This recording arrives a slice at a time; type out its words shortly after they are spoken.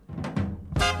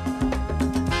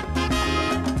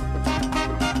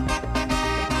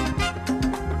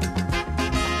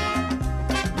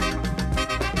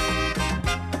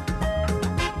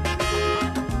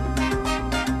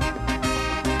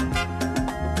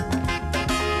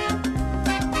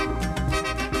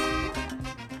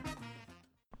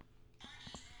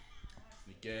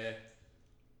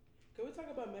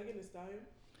Thee Stallion?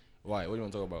 Why? What do you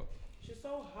want to talk about? She's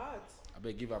so hot. I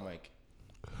bet give her mic.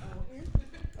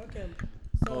 Okay.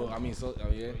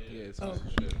 Yeah. It's fine.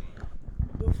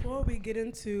 Before we get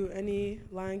into any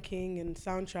Lion King and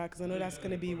soundtrack, because I know that's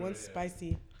going to be one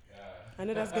spicy. I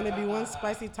know that's going to be one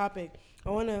spicy topic. I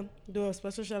want to do a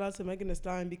special shout out to Megan Thee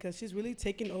Stallion because she's really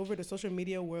taking over the social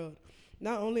media world.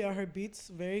 Not only are her beats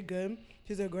very good,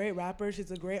 she's a great rapper,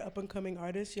 she's a great up and coming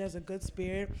artist, she has a good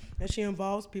spirit, and she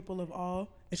involves people of all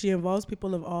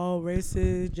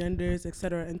races, genders,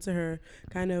 etc. into her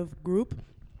kind of group.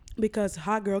 Because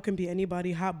hot girl can be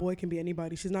anybody, hot boy can be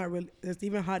anybody. She's not really. There's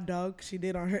even hot dog she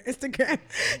did on her Instagram.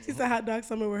 She said hot dog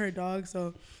summer with her dog.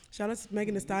 So shout out to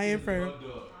Megan Thee Stallion for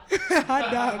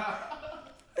hot dog.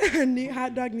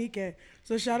 Hot dog Nike.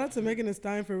 So shout out to Megan Thee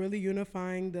Stallion for really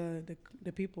unifying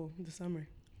the people this summer.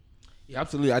 Yeah,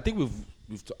 absolutely. I think we've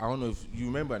I don't know if you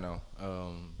remember now.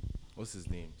 What's his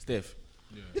name? Steph.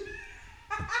 Yeah.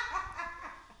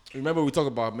 Remember we talked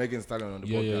about Megan Thee Stallion on the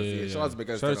podcast. Yeah. Shout out to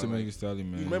Megan Thee Shout Stallion. out to Megan Thee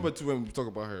Stallion, man. You remember too when we talk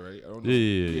about her, right? I don't know.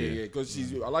 Yeah. Because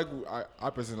she's. I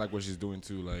personally like what she's doing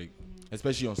too. Like,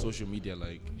 especially on social media.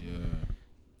 Like, Yeah.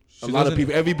 a lot of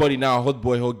people, everybody now, hot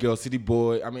boy, hot girl, city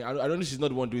boy. I mean, I don't know. She's not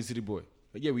the one doing city boy.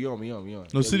 But yeah, we on. No,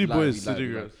 Yeah, City we Boy live, is we live, City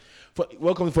we Girl. live.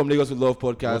 Welcome from Lagos with Love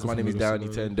podcast. Welcome My from name is Lagos Darren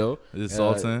with Love. Nintendo. This is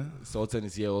Sultan. Sultan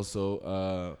is here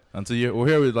also. And so we're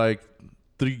here with like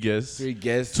three guests. Three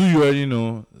guests. Two you already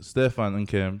know, Stefan and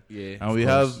Kem. Yeah. And we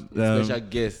have special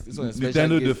guest. This one is special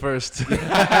Nintendo guest. the first.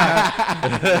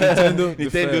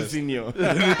 Nintendo Senior.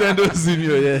 Nintendo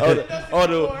Senior, yeah.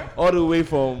 all the way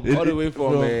from Lagos.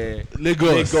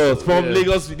 From Yeah.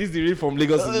 Lagos. This is the real from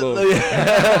Lagos to Love.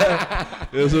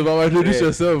 Yeah, so Baba, introduce Yeah.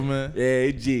 yourself, man. Yeah,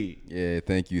 AJ. Yeah,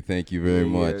 thank you very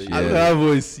much. yeah. I don't Yeah. have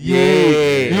voice.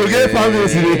 Yeah. You get family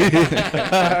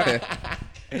today.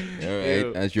 All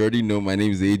right, as you already know, my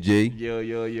name is AJ,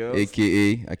 Yo.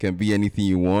 aka I can be anything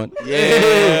you want.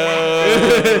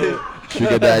 Yeah.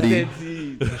 Sugar daddy,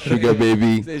 sugar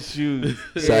baby, Say shoes.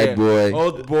 side boy,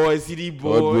 Old boy, city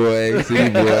boy. old boy, city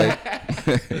boy.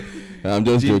 I'm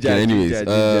just joking. Anyways,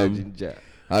 Ginger.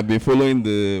 I've been following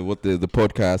the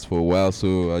podcast for a while,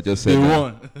 so I just said, Day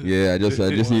one. yeah,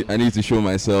 I need to show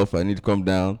myself. I need to come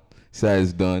down, see how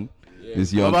it's done.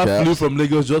 This young Baba flew chap. from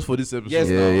Lagos just for this episode. Yes,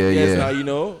 Yeah. now you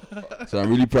know. So I'm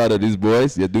really proud of these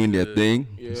boys. They're doing their thing.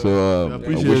 Yeah. So I I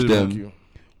appreciate wish it, them Thank you.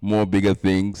 more bigger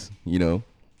things,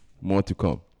 more to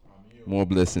come, more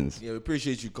blessings. Yeah, we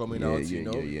appreciate you coming Yeah, out, yeah, you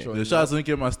know. yeah. showing Yeah, shout out to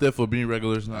Nkem and Steph for being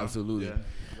regulars now. Absolutely.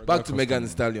 Yeah. Back to Megan Thee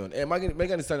Stallion.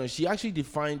 Megan Thee Stallion, she actually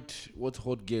defined what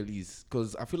hot girl is.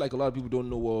 Because I feel like a lot of people don't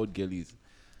know what hot girl is.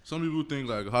 Some people think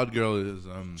like hot girl is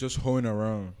Just hoeing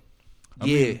around. I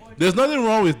mean, there's nothing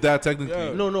wrong with that technically.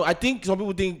 Yeah. No, I think some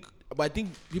people think, but I think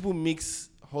people mix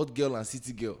hot girl and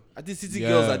city girl. I think city Yeah.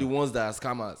 girls are the ones that are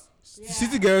scammers.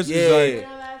 City girls Yeah. is like,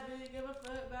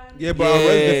 yeah, but I read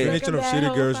the Yeah. definition of city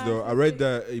girls though. I read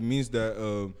that it means that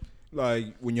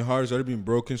like when your heart has already been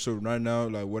broken, so right now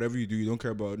like whatever you do, you don't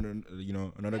care about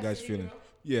another guy's feelings.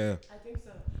 Yeah. I think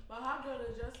so. But hot girl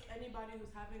is just anybody who's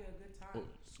having a good time.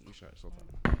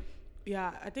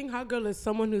 Yeah, I think hot girl is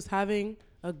someone who's having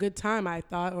a good time, I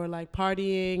thought, or like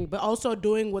partying, but also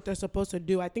doing what they're supposed to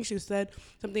do. I think she said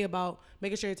something about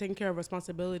making sure you're taking care of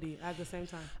responsibility at the same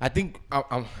time. I think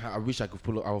I wish I could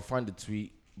pull up. I will find the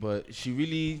tweet, but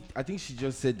I think she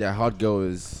just said that hot girl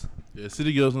is. Yeah,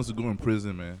 city girls wants to go in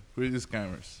prison, man. Crazy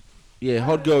scammers. Yeah,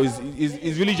 hot girl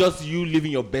is really just you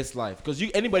living your best life. Because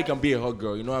anybody can be a hot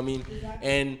girl, you know what I mean?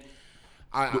 And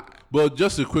But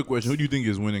just a quick question: who do you think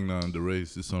is winning now in the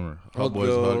race this summer? Hot boys,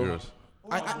 or hot girl. girls.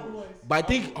 But I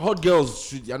think hot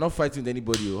girls are not fighting with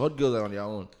anybody. Hot girls are on their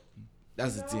own.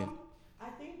 That's the thing. I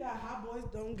think that hot boys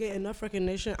don't get enough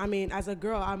recognition. I mean, as a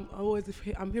girl,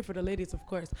 I'm here for the ladies, of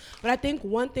course. But I think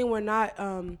one thing we're not,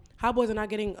 hot boys are not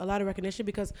getting a lot of recognition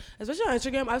because, especially on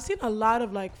Instagram, I've seen a lot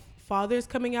of like fathers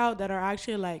coming out that are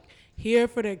actually like here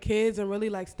for their kids and really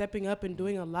like stepping up and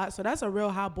doing a lot. So that's a real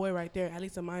hot boy right there, at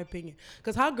least in my opinion.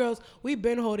 Because hot girls, we've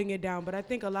been holding it down, but I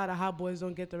think a lot of hot boys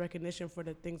don't get the recognition for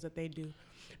the things that they do.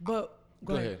 But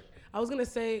go ahead. I was gonna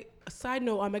say a side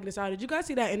note on Megan Thee Stallion. Did you guys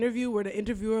see that interview where the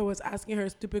interviewer was asking her a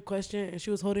stupid question and she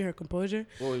was holding her composure?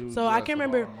 So I can't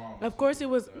remember. Of course, it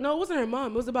wasn't her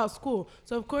mom. It was about school.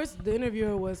 So of course the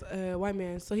interviewer was a white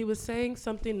man. So he was saying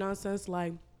something nonsense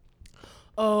like,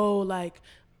 "Oh, like,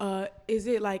 is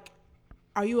it like,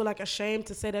 are you like ashamed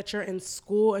to say that you're in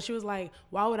school?" And she was like,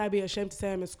 "Why would I be ashamed to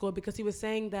say I'm in school?" Because he was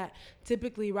saying that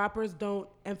typically rappers don't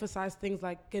emphasize things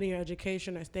like getting your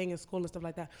education or staying in school and stuff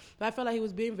like that. But I felt like he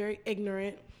was being very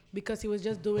ignorant because he was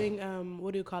just doing,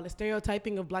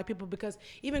 stereotyping of black people. Because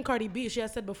even Cardi B, she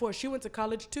has said before, she went to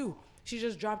college too. she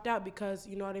just dropped out because,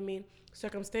 you know what I mean,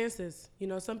 circumstances. You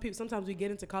know, sometimes we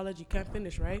get into college, you can't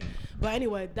finish, right? But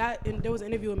anyway, there was an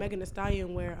interview with Megan Thee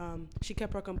Stallion where she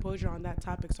kept her composure on that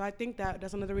topic. So I think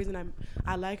that's another reason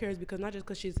I like her, is because not just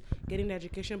because she's getting the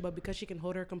education, but because she can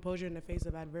hold her composure in the face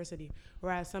of adversity.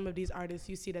 Whereas some of these artists,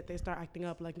 you see that they start acting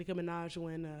up, like Nicki Minaj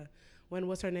when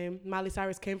what's her name, Miley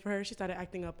Cyrus came for her, she started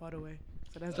acting up all the way.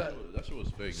 So that's That shit was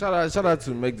fake. Shout out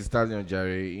to Meg Thee Stallion,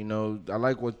 Jerry. You know, I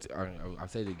like what I'll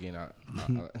say it again.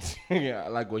 I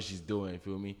like what she's doing.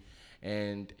 Feel me?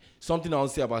 And something I'll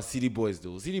say about City Boys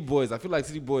though. City Boys, I feel like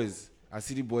City Boys are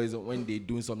City Boys when they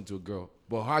doing something to a girl.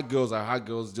 But hot girls are hot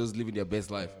girls just living their best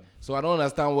life. So I don't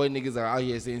understand why niggas are out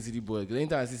here saying City Boy. Because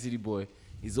anytime I see City Boy,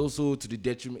 it's also to the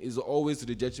detriment. It's always to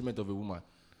the detriment of a woman.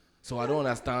 So I don't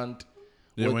understand.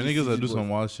 Yeah, what when these niggas City are do Boys- some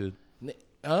wild shit.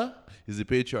 Huh? It's the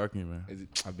patriarchy, man. Is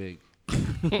it? I beg.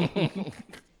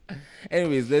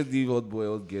 Anyways, let's leave old boy,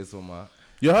 old guest on my.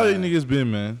 Yo, how you niggas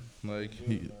been, man? Like,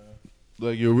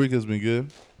 like your week has been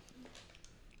good.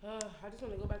 I just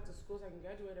want to go back to school so I can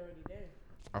graduate already there.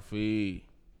 I feel.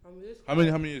 How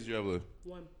many years do you have left?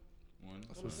 One.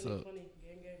 That's I'm what's 20, up. 20,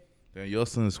 gang, gang. Damn, y'all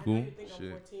still in I know school? you think I'm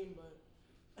Shit. 14,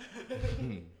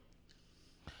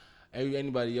 but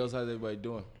Anybody else? How's everybody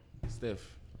doing?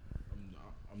 Steph.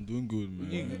 I'm doing good,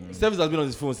 man. Steph has been on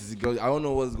his phone since he got. I don't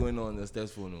know what's going on in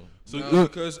Steph's phone. No. So No,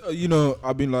 because you know,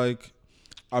 I've been like,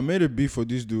 I made a beat for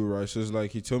this dude, right? So it's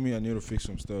like he told me I need to fix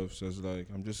some stuff. So it's like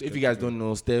I'm just. If you guys don't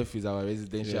know, Steph is our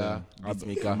residential Yeah. beat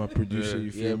maker. I'm a producer.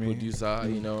 You feel me? Producer.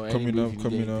 You know, Coming anybody, up, if you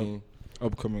coming need up. anything,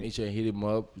 Upcoming. make sure you hit him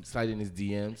up. Slide in his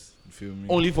DMs. You feel me?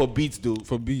 Only for beats, though.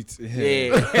 for beats.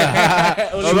 Yeah.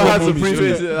 Only Sugar for has to mommies,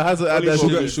 preface sugar- it. Has to add Only that for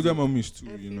shit. Sugar mummies too,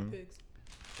 and you feed know. pics.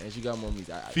 And she got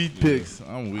mommies. Feet pics.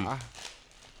 I'm weak.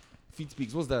 Feet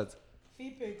pics. What's that?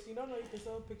 Feed pics. You don't know you can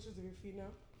sell pictures of your feet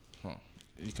now?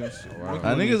 You can see.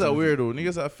 Niggas are weird though.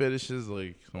 Niggas have fetishes,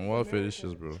 like some wild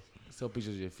fetishes, bro. Sell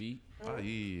pictures of your feet.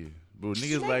 Yeah, bro. She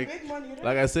Niggas make like, big money, you know?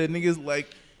 like I said, niggas like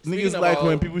Speaking like about-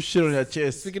 when people shit on their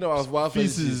chest. Speaking of wild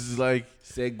Feces feces, is like,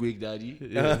 segue, daddy.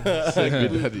 yeah,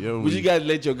 segment daddy, yo, Would you weak. guys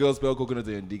let your girl spell coconut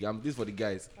on your dick? This for the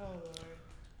guys. Oh, Lord.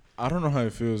 I don't know how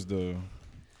it feels though.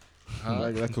 Huh?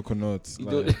 Like coconuts. You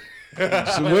Like, don't-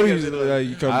 so what is it? Like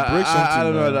you can break something. I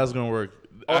don't know how man. that's gonna work.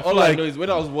 I all feel I like know is when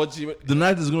I was watching. the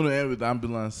night is gonna end with the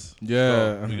ambulance.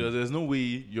 Yeah. Because there's no way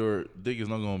your dick is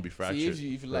not gonna be fractured.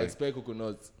 See, if you like spell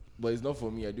coconuts, but it's not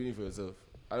for me. I do it for yourself.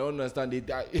 I don't understand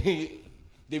it.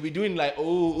 They be doing like,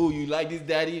 oh, you like this,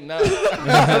 daddy? Nah, nah,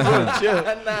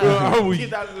 keep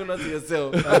that coconut to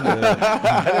yourself.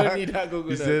 I don't need that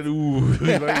coconut. He said, "Ooh,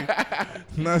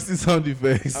 like nasty sound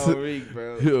effects." I'm weak,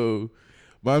 bro. Yo,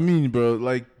 but I mean, bro,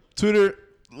 like Twitter,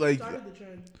 like Started the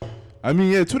trend. I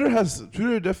mean, yeah, Twitter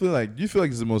definitely like. Do you feel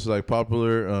like it's the most like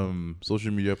popular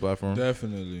social media platform?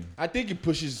 Definitely. I think it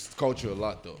pushes culture a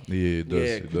lot, though. Yeah, it does.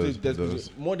 Yeah, it does. It does.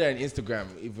 more than Instagram,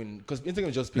 even because Instagram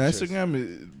is just Now, pictures.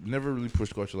 Instagram never really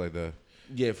pushed culture like that.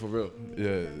 Yeah, for real. Yeah,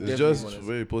 it's Definitely just honest.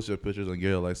 where you post your pictures and get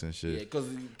your likes and Yeah, shit. because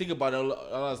think about a lot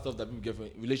of stuff that people get from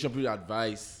relationship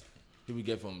advice, people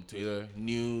get from Twitter,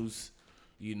 news,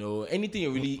 you know, anything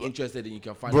you're really interested in, you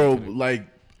can find. Bro, on Twitter. like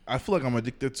I feel like I'm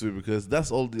addicted to it because that's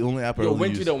the only app I Yo, really when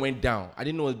use. Twitter went down, I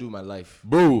didn't know what to do with my life.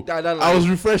 Bro, That I was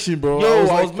refreshing, bro. Yo, I was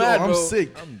like, mad, I'm bro.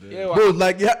 sick. Yeah, Bro,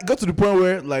 like, yeah, got to the point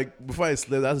where, like, before I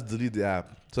slept, I had to delete the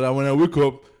app. So that when I wake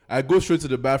up, I go straight to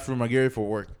the bathroom, I get ready for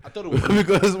work. I thought it was.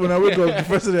 Because when I wake up, the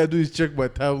first thing I do is check my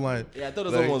timeline. Yeah, I thought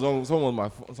Like- something was wrong.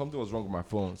 Something was wrong with my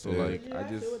phone. So Yeah. like, Did you I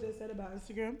actually just. what they said about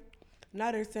Instagram?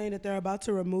 Now they're saying that they're about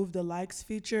to remove the likes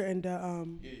feature and the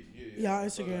y'all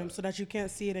Instagram so that you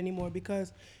can't see it anymore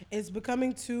because it's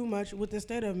becoming too much with the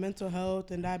state of mental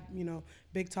health and that, you know,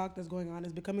 big talk that's going on.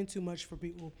 It's becoming too much for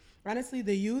people. Honestly,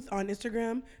 the youth on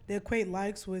Instagram, they equate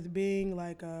likes with being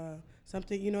like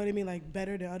something, you know what I mean, like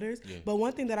better than others. Yeah. But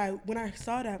one thing that when I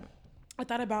saw that, I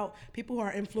thought about people who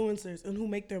are influencers and who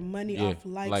make their money Yeah, off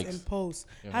likes likes. and posts.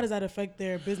 Yeah. How does that affect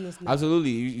their business now?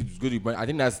 Absolutely, it's good. But I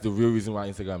think that's the real reason why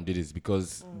Instagram did this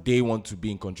because they want to be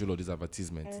in control of this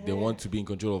advertisement. They want to be in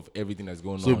control of everything that's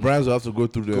going So on. brands will have to go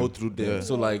through them. Go through them. Yeah.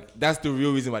 So like that's the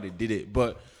real reason why they did it.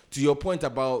 But to your point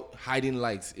about hiding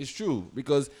likes, it's true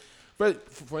because,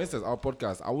 for instance, our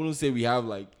podcast, I wouldn't say we have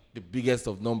like the biggest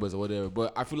of numbers or whatever,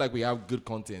 but I feel like we have good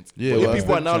content. Yeah, But if well,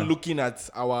 people are now yeah. looking at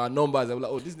our numbers, they're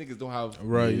like, oh, these niggas don't have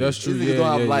Right, that's true. These niggas Yeah,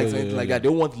 don't have yeah, likes yeah, or anything yeah, like yeah. that. They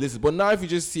don't want to listen. But now if you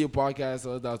just see a podcast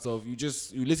or that stuff,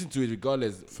 you listen to it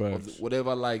regardless Facts. of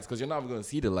whatever likes, because you're not going to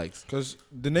see the likes. Because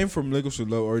the name from Lagos to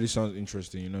Love already sounds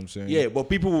interesting. You know what I'm saying? Yeah, but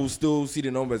people will still see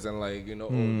the numbers and like, you know,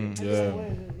 Yeah.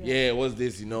 yeah, what's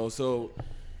this, you know? So,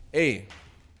 hey,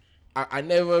 I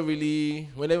never really,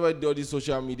 whenever all these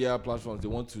social media platforms, they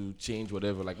want to change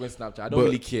whatever. Like when Snapchat, I don't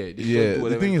really care. They just Yeah, do the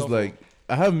whatever thing it's is, not like,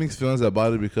 I have mixed feelings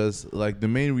about it because, like, the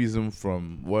main reason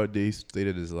from what they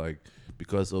stated is, like,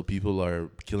 because of people are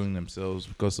killing themselves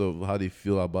because of how they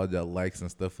feel about their likes and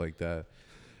stuff like that.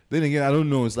 Then again, I don't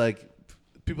know. It's like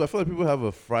people. I feel like people have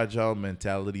a fragile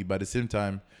mentality, but at the same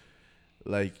time,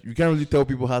 like you can't really tell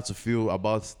people how to feel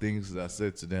about things that are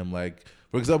said to them. Like,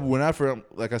 for example, when I first,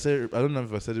 like I said, I don't know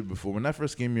if I said it before. When I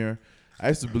first came here, I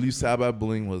used to believe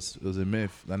cyberbullying was a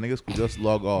myth. That niggas could just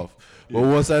log off. But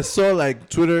once I saw like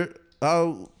Twitter,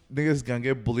 how niggas can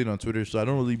get bullied on Twitter, so I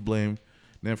don't really blame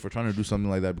them for trying to do something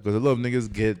like that because a lot of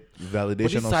niggas get But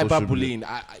validation this on social media.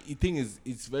 cyberbullying, the thing is,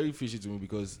 it's very fishy to me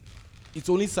because it's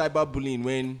only cyberbullying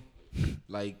when,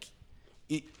 like,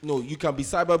 you can be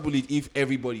cyberbullied if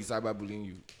everybody is cyberbullying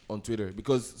you on Twitter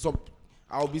because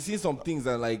I'll be seeing some things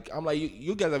that I'm like,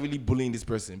 you guys are really bullying this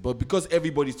person, but because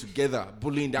everybody's together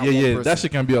bullying that one person, that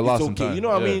shit can be a lot it's okay. sometimes. You know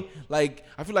what I mean? Like,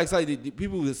 I feel like the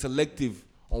people are selective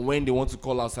on when they want to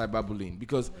call out cyberbullying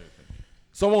because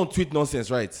someone tweet nonsense,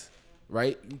 right?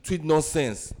 You tweet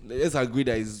nonsense. Let's agree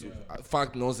that it's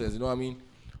fact nonsense. You know what I mean?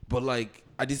 But like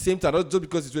at the same time, just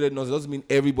because it's tweeted nonsense doesn't mean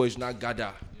everybody should not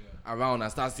gather around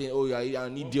and start saying, "Oh, you're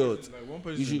an idiot." Like one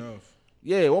person is enough.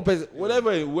 Yeah, one person,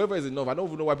 whoever is enough. I don't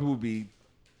even know why people be.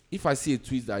 If I see a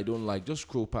tweet that I don't like, just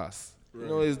scroll past. Right. You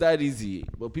know, it's that easy.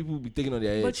 But people will be taking on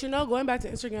their head. But going back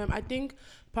to Instagram, I think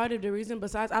part of the reason,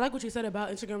 besides, I like what you said about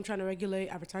Instagram trying to regulate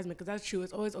advertisement, because that's true.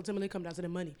 It's always ultimately come down to the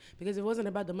money. Because if it wasn't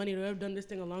about the money, they would have done this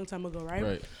thing a long time ago,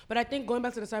 right? But I think going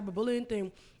back to the cyberbullying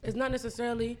thing, it's not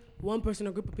necessarily one person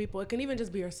or group of people. It can even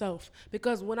just be yourself.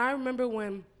 Because when I remember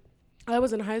when I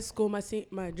was in high school, my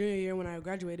junior year when I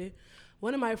graduated,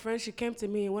 one of my friends, she came to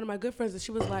me, and one of my good friends, and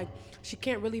she was like, she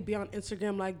can't really be on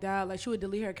Instagram like that. Like, she would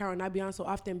delete her account and not be on so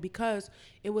often because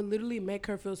it would literally make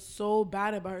her feel so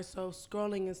bad about herself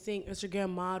scrolling and seeing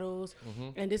Instagram models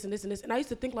and this and this and this. And I used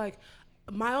to think, like,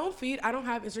 my own feed, I don't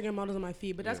have Instagram models on my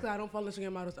feed, but that's because I don't follow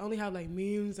Instagram models. I only have, like,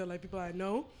 memes and, like, people I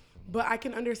know. But I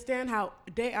can understand how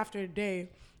day after day,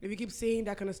 if you keep seeing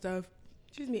that kind of stuff,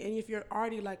 and if you're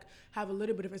already, like, have a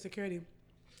little bit of insecurity,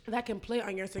 that can play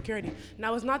on your security.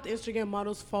 Now, it's not the Instagram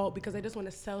model's fault because they just want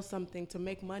to sell something to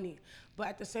make money. But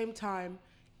at the same time,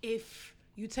 if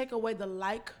you take away the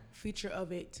like feature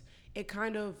of it, it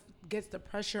kind of gets the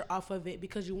pressure off of it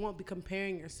because you won't be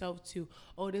comparing yourself to,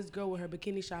 oh, this girl with her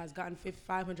bikini shot has gotten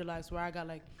 500 likes where I got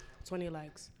like 20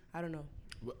 likes. I don't know.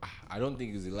 I don't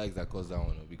think it's the likes that cause that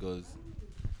one because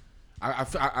I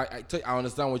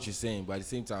understand what you're saying, but at the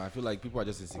same time, I feel like people are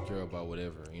just insecure about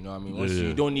whatever. You know what I mean? Once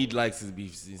you don't need likes to be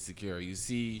insecure. You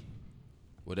see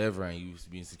whatever and you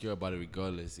be insecure about it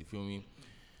regardless. You feel me?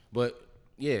 But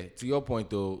yeah, to your point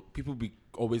though, people be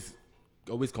always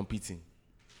competing.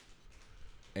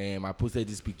 I posted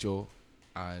this picture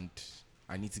and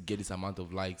I need to get this amount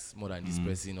of likes more than this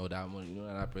person or that more,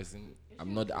 that person.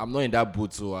 I'm not in that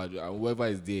boat, so whoever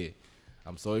is there,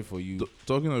 I'm sorry for you.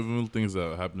 Talking of even things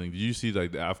that are happening, did you see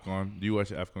like the AFCON? Do you watch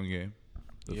the AFCON game?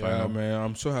 The final? Man,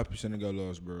 I'm so happy Senegal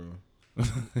lost, bro.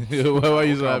 Why are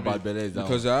you so happy?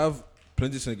 Because I have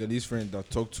plenty of Senegalese friends that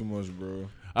talk too much, bro.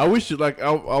 I wish, like,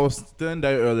 I was telling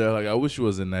that earlier, like, I wish it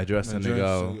was in Nigeria,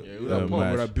 Senegal.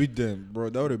 Would I beat them, bro?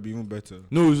 That would have been even better.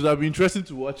 No, it would have been interesting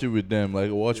to watch it with them, like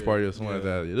a watch party or something like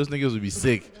that. Yeah, those niggas would be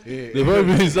sick. They've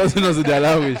probably been insulting us in their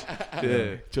language.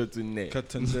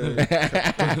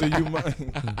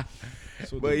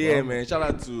 But yeah, man, shout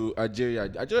out to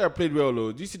Algeria. Algeria played well,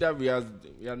 though. Do you see that Riyad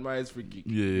Mahrez free kick?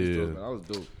 Yeah. That was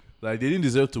dope. Like, they didn't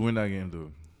deserve to win that game, though.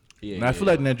 Yeah, I feel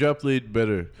like Nigeria played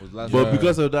better. But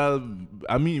because of that,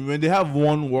 I mean, when they have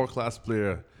one world-class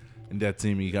player in their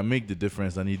team, he can make the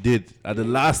difference, and he did at the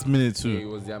last minute, too. Yeah, it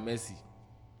was their Messi.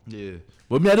 Yeah.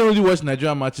 But I don't really watch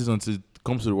Nigerian matches until it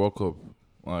comes to the World Cup.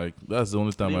 Like, that's the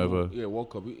only time I ever... Yeah, World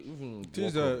Cup. Even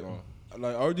World Cup,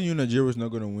 like, I already knew Nigeria was not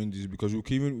going to win this because we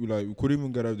couldn't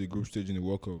even get out of the group stage in the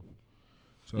World Cup.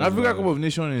 So Africa Cup of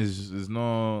Nations is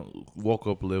not World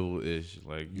Cup level-ish.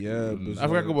 Like, yeah,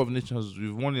 Africa Cup of Nations,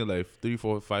 we've won it like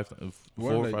 4 or 5 times.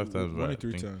 Won it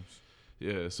 3 times.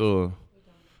 Yeah, so...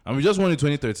 And we just won it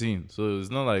 2013, so it's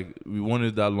not like we won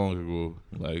it that long ago.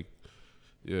 Like,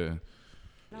 yeah.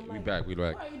 We back. What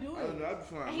are you doing? I don't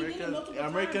know.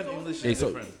 American English Hey, is so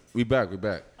different. we back.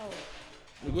 Oh.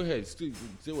 Go ahead. Say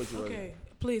what you want. Okay,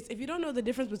 please. If you don't know the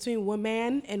difference between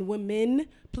woman and women,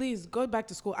 please go back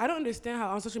to school. I don't understand how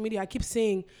on social media I keep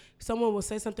seeing someone will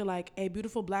say something like a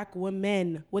beautiful black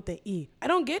woman with an E. I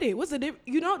don't get it. What's the difference?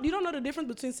 You don't know the difference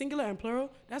between singular and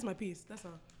plural? That's my piece. That's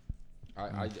all.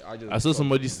 I saw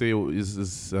somebody say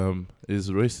is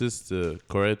racist to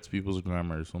correct people's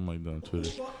grammar or something like that on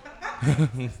Twitter.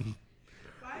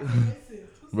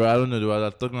 Bro, I don't know. They were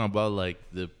talking about like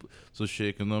the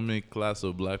socioeconomic class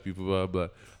of black people,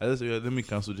 but I just said, let me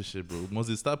cancel this shit, bro. Once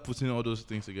they start putting all those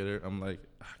things together, I'm like,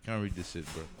 I can't read this shit,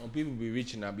 bro. When people be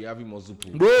reaching and be having muscle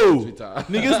pull. Bro, on Twitter.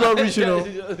 niggas not reaching out.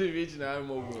 Just be reaching and having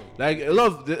muscle. Like a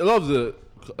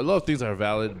lot of things are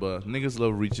valid, but niggas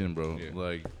love reaching, bro. Yeah.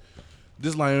 Like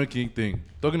this Lion King thing.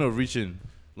 Talking of reaching,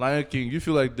 Lion King. You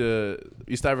feel like the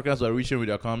East Africans are reaching with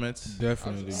their comments?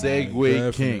 Definitely.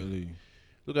 Segway King.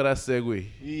 Look at that segue.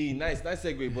 Yeah, nice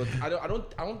segue. But I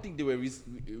don't think they were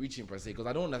reaching per se because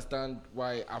I don't understand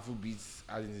why Afrobeats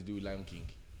has anything to do with Lion King.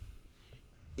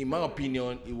 In my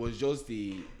opinion, it was just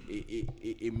a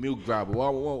milk grab.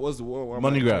 What's the word?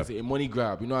 Money grab. A money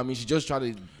grab. You know what I mean? She just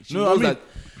trying to. She No, knows I mean- that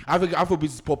Afrobeats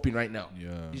is popping right now. Yeah.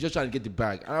 She's just trying to get the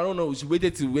bag. And I don't know. She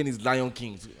waited till when it's Lion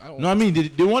King. No, I mean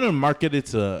they want to market it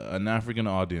to an African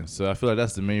audience, so I feel like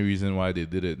that's the main reason why they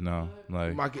did it now.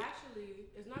 Like, market. Actually,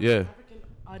 it's not Yeah. to an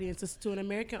African audience; it's to an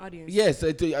American audience. Yes,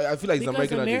 I feel like it's because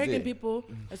American American audience. people,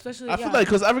 especially I feel like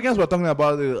because Africans were talking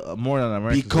about it more than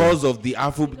Americans. Because of the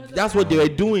Afro. That's what they were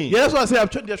doing. yeah, that's what I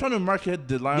say. They're trying to market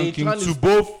the Lion They King trying to to s-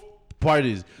 both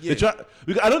parties. Yeah. They try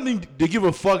because I don't think they give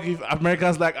a fuck if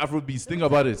Americans like Afrobeats. Think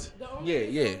about it.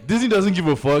 Yeah. Disney doesn't give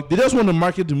a fuck. They just want to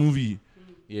market the movie.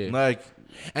 Yeah. Like,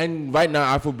 And right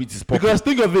now, Afrobeat is popping. because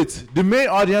think of it, the main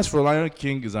audience for Lion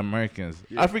King is Americans.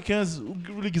 Africans, who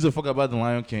really gives a fuck about the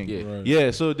Lion King? Yeah. Right. Yeah,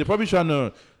 so they're probably trying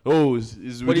to, it's But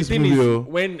with the this thing movie. is, oh.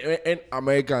 when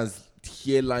Americans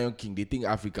hear Lion King, they think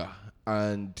Africa,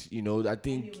 and I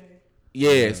think,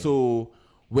 So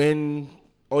when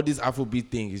all this Afrobeat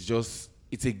thing is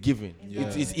it's a given.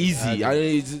 It's easy.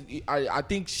 I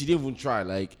think she didn't even try.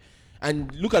 Like,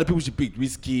 and look at the people she picked: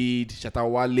 Wizkid, Shatta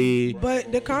Wale. But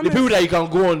the The comments, people that you can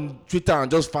go on Twitter and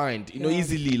just find,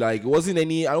 easily. Like, it wasn't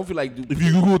any. I don't feel like If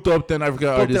you Google top 10 African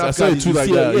artists, I saw it too you like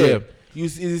see that. Yeah.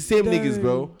 It's the same niggas,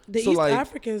 bro. The So East like,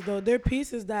 Africans, though, their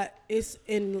piece is that it's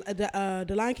in the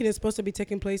Lion King is supposed to be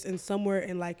taking place in somewhere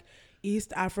in like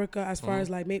East Africa, as far as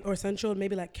like maybe or Central,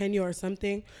 maybe like Kenya or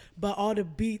something. But all the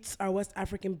beats are West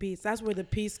African beats. That's where the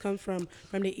piece comes from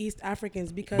the East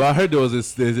Africans. Because But I heard there's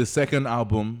a second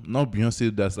album, not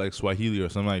Beyonce, that's like Swahili or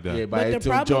something like that. yeah, by the Elton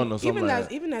problem, John or something even like that's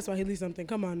that. even that's Swahili something.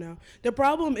 Come on now. The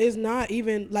problem is not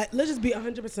even like let's just be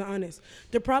 100% honest.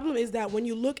 The problem is that when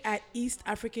you look at East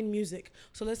African music,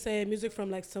 so let's say music from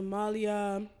like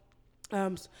Somalia,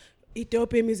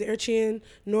 Ethiopian music, Eritrean,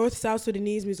 North, South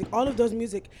Sudanese music, all of those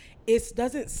music, it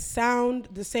doesn't sound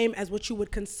the same as what you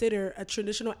would consider a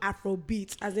traditional Afro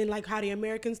beats, as in like how the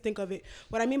Americans think of it.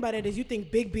 What I mean by that is you think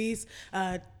big beats,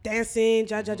 dancing,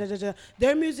 ja.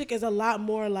 Their music is a lot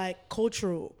more like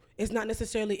cultural. It's not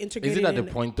necessarily integrated. Isn't that the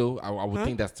in- point though? I would Huh?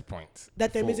 think that's the point.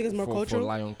 That their music is more for cultural?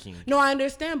 Lion King. No, I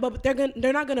understand, but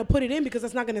they're not gonna put it in because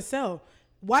it's not gonna sell.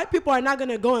 White people are not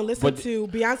gonna go and listen But- to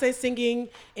Beyonce singing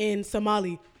in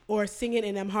Somali or singing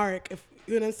in Amharic, if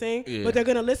you know what I'm saying. Yeah. But they're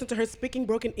gonna listen to her speaking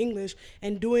broken English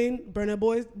and doing Burna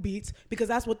Boy's beats because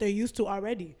that's what they're used to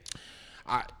already.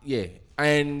 Yeah,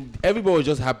 and everybody was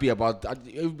just happy about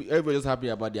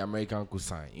the American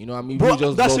cuisine. You know what I mean? Bro, We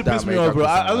just that love shit the pisses me American off, bro.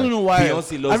 I cuisine. don't know Like, why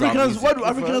Beyonce loves our Africans. music. Why do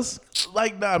Africans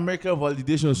like that American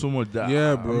validation so much? That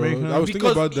Yeah, bro. American, I was thinking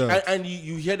about that. And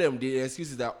you hear them, the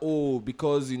excuse is that,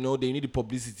 because, they need the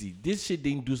publicity. This shit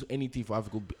didn't do anything for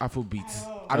Afro beats.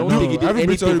 I don't No, think it did Afrobeats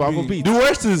anything for already Afro beats. the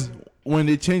worst is when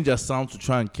they change their sound to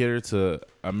try and cater to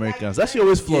Americans. That shit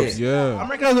always flops. Yeah.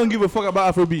 Americans don't give a fuck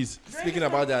about Afrobeats. Speaking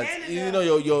about that,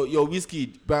 your whiskey,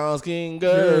 brown skin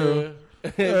girl.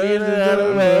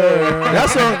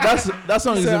 That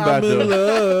song isn't bad though.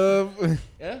 Love.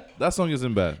 Yeah? That song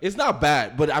isn't bad. It's not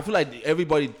bad, but I feel like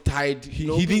everybody tied. He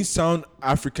didn't sound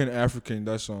African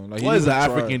that song. Like, he What is didn't the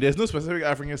try. African? There's no specific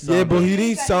African sound. Yeah, but bro. he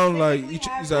didn't sound like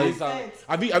he's like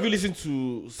Have you listened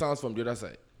to sounds from the other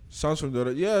side? sounds from the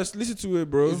other. Yes, listen to it,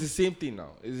 bro. It's the same thing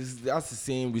now. That's the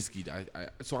same whiskey.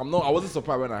 So I wasn't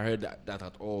surprised when I heard that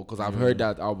at all because I've heard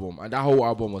that album and that whole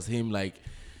album was him like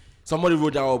somebody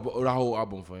wrote that whole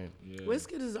album for him. Yeah.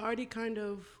 Wizkid is already kind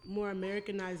of more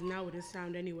Americanized now with his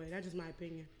sound anyway. That's just my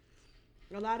opinion.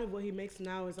 A lot of what he makes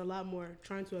now is a lot more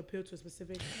trying to appeal to a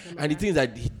specific And the thing is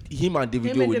that him and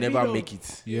Davido and will never Davido. make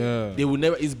it. Yeah. They will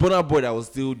never. It's Burna Boy that will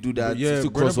still do that. Yeah,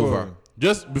 still Burna Boy. crossover.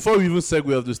 Just before we even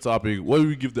segue off this topic, what do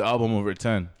we give the album over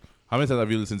 10? How many times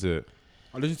have you listened to it?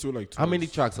 I listened to it like twice. How many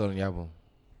tracks are on the album?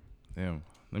 Damn,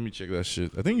 let me check that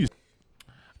shit. I think you.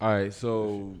 All right,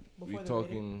 so we're the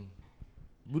talking.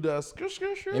 Buddha.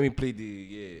 Let me play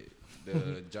the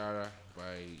Jara by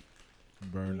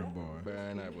Burn the Boy.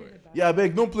 Burna Boy. Yeah,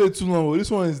 beg, don't play it too long. Bro.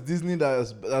 This one is Disney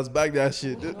that's back that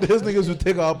shit. Those niggas will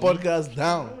take our podcast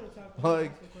down.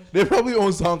 Like, They probably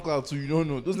own SoundCloud, so you don't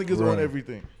know. Those niggas own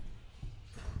everything.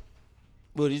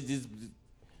 Bro, this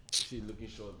shit looking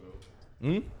short, bro.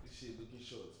 This shit looking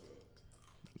short,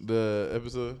 bro. The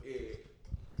episode. Yeah.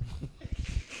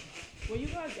 When you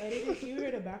guys edited, can you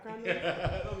hear the background noise?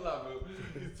 Don't laugh, bro.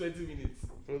 It's 20 minutes.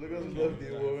 Bro, look at the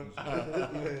birthday, woman.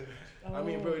 I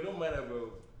mean, bro, it don't matter, bro.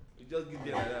 You just get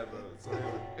there like that, bro. So,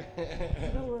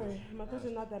 Don't worry, my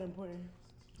question's not that important.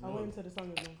 I'll wait until the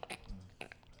song is done.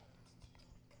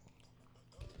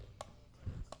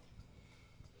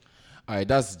 Alright,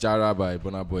 that's Jara by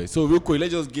Burna Boy. So real quick,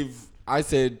 let's just give. I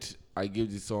said I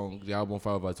gave the song, the album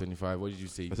 5/25. What did you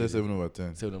say? I said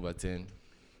 7/10.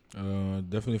 7/10.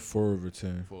 Definitely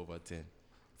 4/10. 4/10.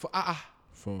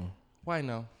 For Why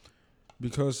now?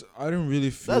 because I didn't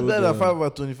really feel. That's better than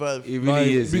 5/25. It really Like,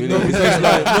 is. be- It no, really is. because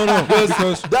like, no,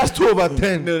 because That's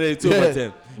 2/10. No, it's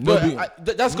 2/10. No,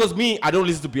 But that's because me, I don't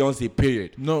listen to Beyonce.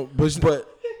 Period. no, but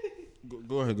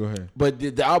go ahead. But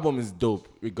the album is dope,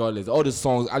 regardless. All the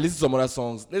songs, I listen to some other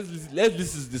songs. Let's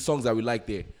listen to the songs that we like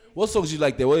there. What songs you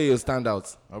like there? What are your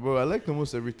standouts? Bro, I like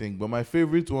almost everything, but my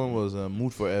favorite one was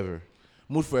Mood Forever.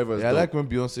 Mood Forever is Yeah, I dope. like when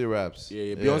Beyonce raps.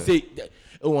 Yeah. Beyonce,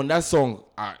 on that song,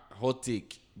 hot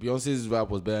take. Beyonce's rap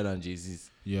was better than Jay-Z's.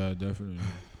 Yeah, definitely.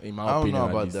 In my I don't opinion, know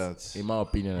at about least. that. In my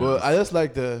opinion, at But least. I just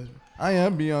like I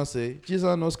am Beyonce. She's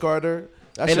on Nos Carter.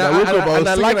 That And shit, I woke up, I was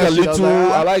I singing like that a shit, I was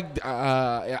little. like, I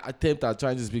ah. like attempt at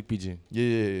trying to speak pidgin.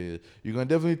 Yeah. You can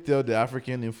definitely tell the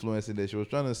African influence in there. She was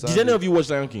trying to sound. Did any of you watch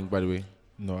Lion King, by the way?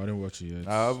 No, I didn't watch it yet.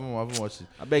 I haven't watched it.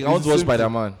 I beg, I It's want to watch simple.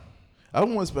 Spider-Man. I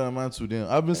haven't watched Spider-Man 2 then.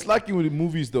 I've been slacking with the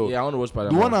movies though. Yeah, I want to watch The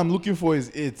Spider-Man. one I'm looking for is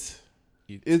It.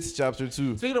 It. It's chapter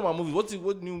 2. Speaking about movies,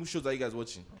 what new shows are you guys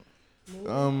watching?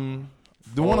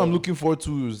 The one I'm looking for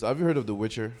too is, have you heard of The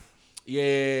Witcher?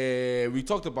 Yeah, we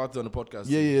talked about it on the podcast.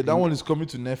 Yeah, that one is coming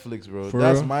to Netflix, bro. For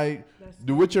That's real?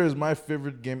 The Witcher is my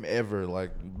favorite game ever.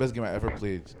 Like, best game I ever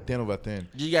played. 10/10.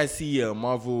 Did you guys see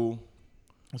Marvel?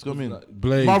 It's coming.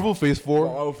 Blade. Marvel Phase 4.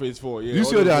 Marvel Phase 4. Yeah. Do you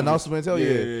see all all the those announcements? Hell yeah.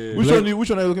 Yeah. Which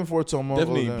one are you looking for, Tom?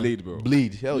 Definitely Blade, bro.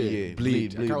 Blade. Hell movies. yeah.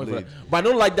 Blade. I can't wait for Blade. that. But I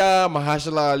don't like that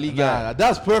Mahershala Ali guy. Nah,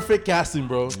 that's perfect casting,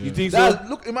 bro. You think That- so?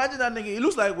 Look, imagine that nigga. He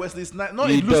looks like Wesley Snipes. No, Yeah,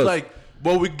 he he looks does. like,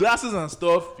 but with glasses and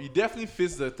stuff, he definitely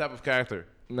fits the type of character.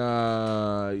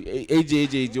 Nah,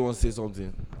 AJ, you want to say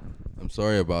something? I'm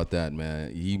sorry about that,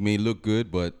 man. He may look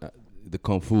good, but the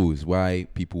kung fu is why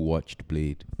people watched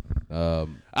Blade. Yeah,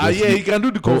 Wesley- he can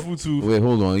do the kung fu too. Wait,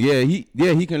 hold on. Yeah,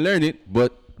 he can learn it,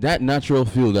 but that natural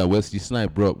feel that Wesley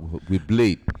Snipes brought with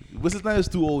Blade. Wesley Snipes is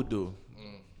too old though.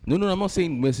 No, I'm not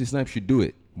saying Wesley Snipes should do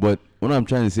it, but what I'm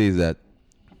trying to say is that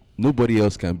nobody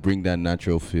else can bring that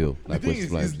natural feel The like thing Wesley is,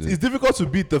 Snipes it's did. difficult to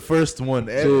beat the first one.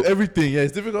 So- Everything, yeah,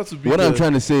 it's difficult to beat. What I'm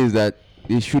trying to say is that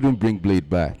they shouldn't bring Blade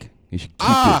back. They should keep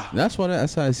it. That's how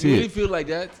I You see really it. feel like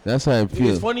that? That's how I feel.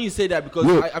 It's funny you say that because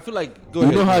Look, I feel like. Go You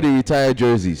ahead. know how they retire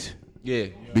jerseys Yeah.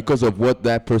 because of what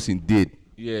that person did.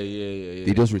 Yeah.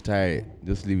 They just retire it,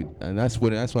 just leave it, and that's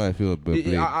why I feel about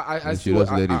Blade. I They see should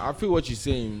just let it. I feel what you're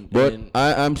saying. But and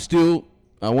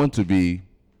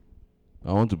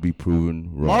I want to be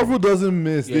proven wrong. Marvel doesn't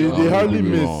miss. Yeah, they Marvel hardly will be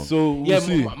miss. wrong. So we'll yeah,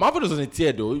 see. Marvel is on a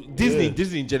tier though. Disney, Yeah.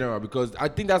 Disney in general, because I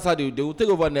think that's how they will take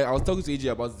over. I was talking to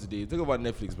AJ about it today. Take over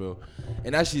Netflix, bro,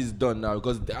 and that shit is done now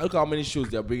because look how many shows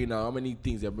they're bringing out, how many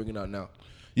things they're bringing out now.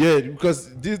 Yeah, because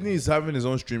Disney is having his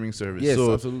own streaming service. Yes,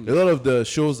 so absolutely. a lot of the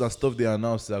shows and stuff they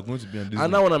announced are going to be on Disney.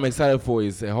 And now what I'm excited for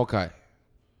is Hawkeye.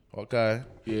 Okay.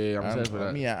 Yeah, I'm excited for that.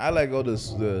 I mean, I like all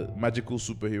the magical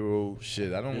superhero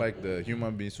shit. I don't like the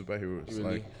human being superheroes. Really?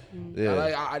 Like,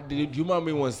 yeah. The human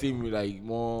being wants to see me like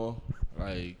more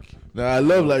like. Nah, I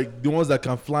love like the ones that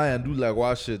can fly and do like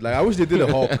wild shit. Like I wish they did a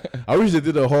Hulk. I wish they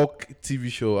did a Hulk TV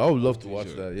show. I would love to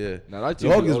watch that. Yeah. Now that The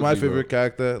Hulk is TV my ugly, bro. favorite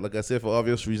character. Like I said, for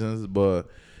obvious reasons, but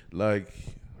like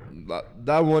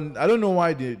that one, I don't know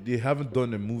why they haven't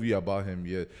done a movie about him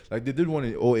yet. Like they did one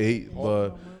in 08, but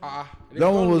That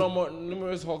one was-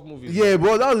 numerous Hulk movies. yeah,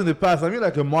 bro, that was in the past. I mean,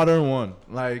 like a modern one.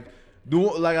 Like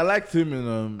I liked him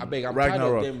in I beg, I'm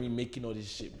Ragnarok. tired of them remaking all this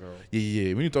shit, bro.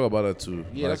 Yeah. We need to talk about that too.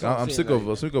 Yeah, like, that's what I'm I'm sick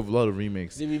saying, of a lot of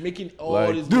remakes. They be making all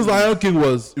Like this. this Lion King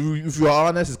was, if you are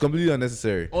honest, it's completely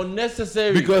unnecessary.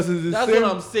 unnecessary Because it's the that's same-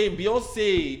 what I'm saying.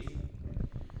 Beyonce.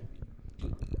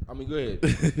 I mean, go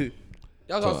ahead.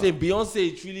 That's what I'm saying.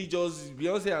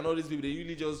 Beyonce and all these people, they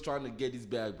really just trying to get this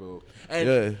bag, bro. And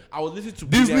Yeah. I was listening to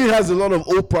Disney Brilliant- has a lot of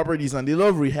old properties and they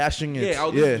love rehashing it. Yeah, I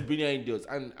was listening to Brilliant Idiots,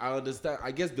 and I understand.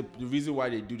 I guess the reason why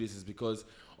they do this is because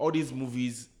all these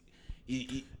movies.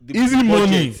 The Easy budget-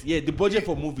 money. Yeah, the budget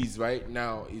for movies right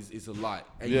now is a lot,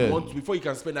 and Yeah. you want before you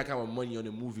can spend that kind of money on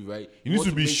a movie, right? You need want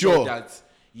to be make sure. that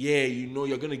you know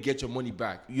you're gonna get your money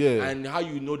back. Yeah. and how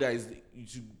you know that is you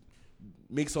should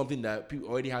make something that people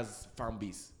already has fan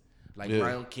base. Like Yeah.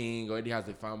 Lion King already has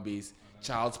a fan base.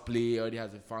 Child's Play already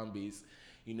has a fan base.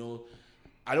 You know,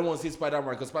 I don't want to say Spider-Man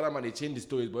because Spider-Man they change the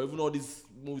stories, but even all these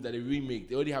movies that they remake,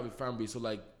 they already have a fan base. So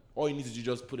like, all you need to do is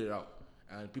just put it out,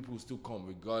 and people will still come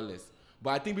regardless.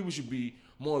 But I think people should be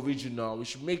more original. We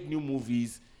should make new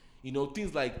movies. You know,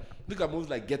 things like look at movies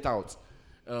like Get Out.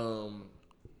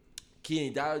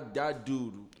 King, that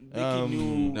dude making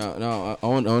new. Now, I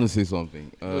want to say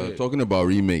something. ahead. Talking about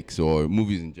remakes or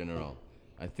movies in general,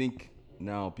 I think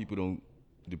now people don't,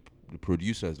 the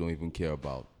producers don't even care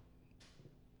about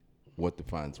what the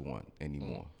fans want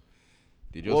anymore.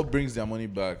 They just What brings their money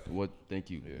back? Thank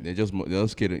you. They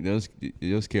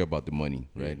just care about the money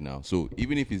right now. So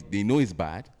even if they know it's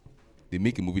bad, they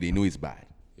make a movie. They know it's bad,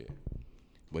 Yeah,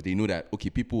 but they know that okay,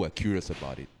 people are curious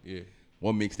about it. yeah,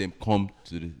 What makes them come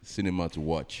to the cinema to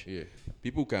watch? yeah.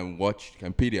 People can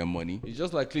pay their money. It's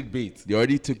just like clickbait. They're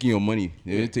already taking your money.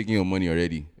 They're already taking your money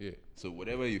already. Yeah. So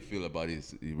whatever you feel about it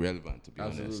is irrelevant, to be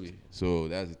honest. Absolutely. So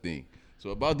that's the thing. So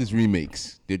about these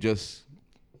remakes, they're just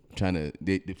trying to,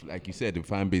 they like you said, the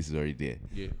fan base is already there.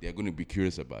 Yeah. They're going to be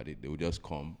curious about it. They will just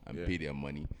come and Yeah. pay their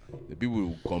money. The people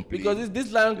will complain. Because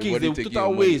this Lion King, Everybody they taking total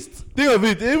your money. waste. Think of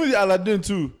it. Even the Aladdin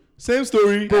too. Same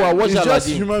story. Bro, I watched it's just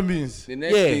Aladdin. human beings. The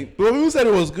next Yeah. thing, But people said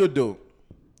it was good though.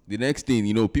 the next thing,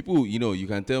 you know, people, you know, you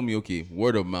can tell me, okay,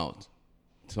 word of mouth.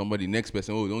 Somebody, next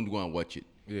person, oh, don't go and watch it.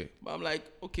 Yeah, But I'm like,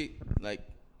 okay, like,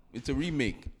 it's a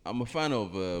remake. I'm a fan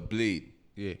of Blade.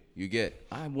 yeah. You get?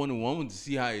 I want to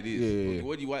see how it is. Yeah, yeah,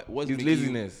 Okay, yeah. what's It's making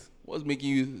laziness. What's making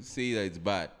you say that it's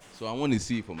bad? So I want to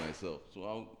see it for myself. So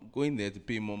I'm going there to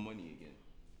pay more money again.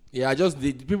 Yeah,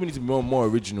 the people need to be more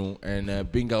original and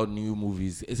bring out new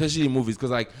movies, especially movies,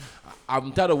 because like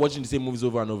I'm tired of watching the same movies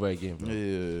over and over again. Bro.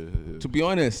 Yeah. To be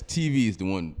honest, TV is the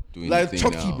one doing Like the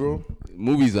thing Chucky, now. bro.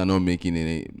 Movies are not making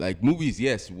any. Like movies,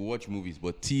 yes, we watch movies,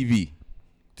 but TV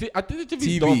I think the TV is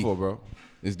TV. done for, bro.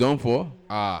 is done for.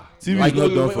 TV Like, is not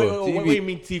done wait, for. wait, what do TV. you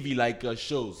mean TV? Like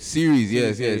shows? Series,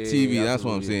 yes, Yeah, TV. yeah, That's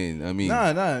what I'm absolutely. saying. I mean,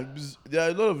 Nah. There are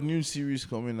a lot of new series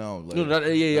coming out. Like, No,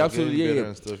 yeah, like absolutely, getting yeah, better yeah.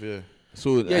 and stuff. Yeah.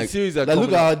 so Yeah, like, series are Like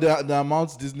look coming out. at the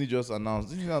amounts Disney just announced.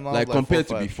 Disney announced like like compared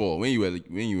 4, to 5. before, when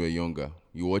you were younger,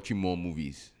 you're watching more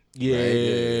movies. Yeah.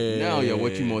 Right? Now you're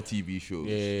watching more TV shows.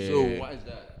 Yeah. So why is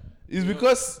that? It's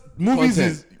because movies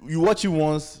Content. is you watch it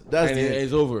once. That's And the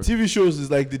it's over. TV shows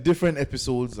is like the different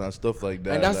episodes and stuff like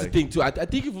that. And that's like, the thing too. I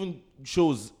think even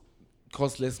shows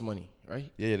cost less money,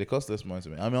 right? Yeah, they cost less money to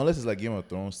me. I mean, unless it's like Game of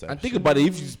Thrones type. And think shit. about it,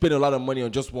 if you spend a lot of money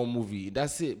on just one movie,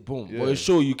 that's it, boom. Yeah. But a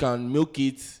show, you can milk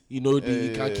it, you know, you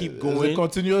Yeah, can keep it's going. a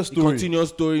continuous The story. continuous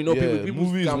story, you know, Yeah, people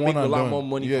movies can one make a and lot done. more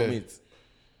money Yeah. from it.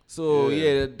 So, Yeah.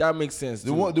 yeah, that makes sense.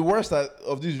 too. The worst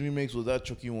of these remakes was that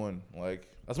Chucky one. Like,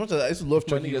 as much as I used to love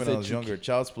My Chucky nigga when said I was Chucky. younger,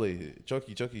 Child's Play,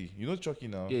 Chucky. You know Chucky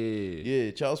now?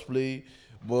 Yeah. Child's Play.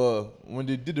 But when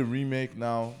they did the remake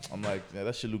now, I'm like, yeah,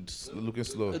 that shit looking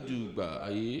slow.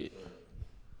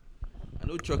 I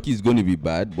know Chucky is going to be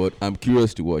bad, but I'm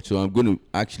curious to watch, so I'm going to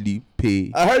actually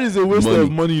pay. I heard it's a waste Money.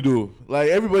 of money though. Like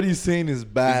everybody's saying it's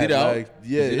bad. Is it out? Like,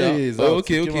 yeah, Is it yeah, out? it's Oh, out.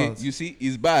 okay, It came okay. out. You see,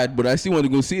 it's bad, but I still want to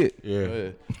go see it. Yeah. Yeah.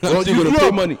 I'm still you gonna grew pay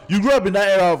up- money. You grew up in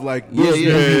that era of like those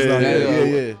Yeah. movies.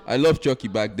 Yeah. I love Chucky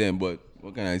back then, but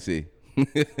what can I say?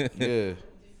 Yeah.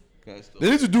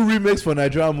 They need to do remakes for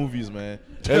Nigerian movies, man.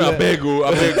 I beg you.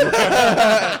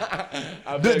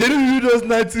 They need to do those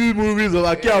 90s movies of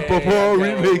Aki and Popo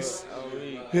remakes.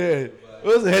 Yeah.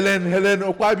 Those Helen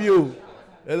Okwabio.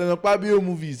 Helen Okwabio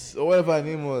movies, or whatever her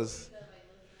name was.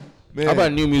 Man, How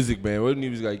about new music, man? What new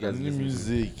music are you guys new listening to?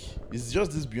 music? It's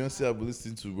just this Beyonce I've been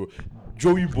listening to, bro.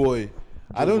 Joey Boy.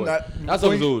 I don't know. That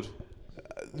song's old.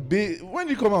 When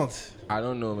did it come out? I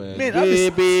don't know, man. Man, I've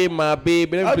been- Baby, my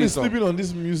baby. Let me I've play been some. sleeping on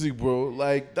this music, bro.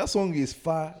 Like that song is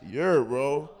fire,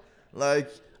 bro. Like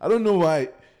I don't know why.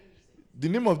 The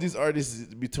name of this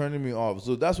artist be turning me off,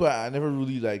 so that's why I never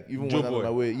really like even Joe went out Boy. of my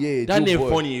way. Yeah, That Joe name Boy.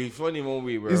 funny in one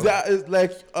way, bro. Is that it's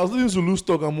like I was listening to Loose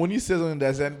Talk and Moni says something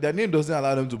that their name doesn't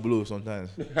allow them to blow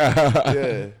sometimes.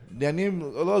 Yeah, their name.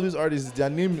 A lot of these artists, their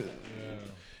name,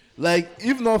 like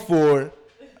if not for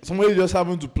somebody just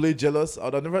happened to play Jealous, I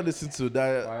would have never listened to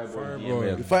that.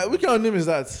 Fireboy. Which kind of name is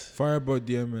that? Fireboy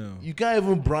DML. You can't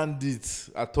even brand it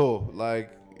at all. Like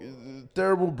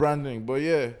terrible branding. But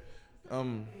yeah,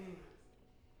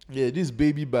 this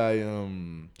Baby by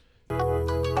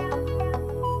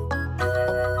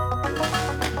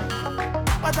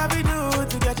What have we do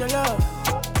to get your love?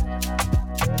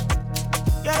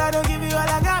 Girl, I don't give you all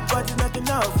I got, but it's not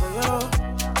enough for you.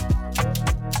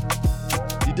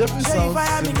 It definitely Say sounds if I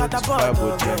had me similar to catapult,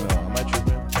 Fireboy okay. DML. Am I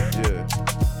tripping?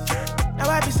 Yeah. Now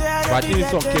I be say I But I don't think be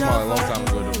this song getting came out a long enough time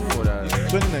for ago, you. though, before that.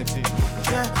 2019.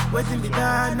 yeah. Waiting me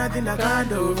down, nothing I can't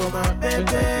do for my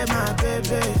baby, my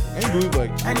baby. Ain't do it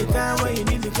like Anytime when you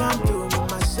need to come to me,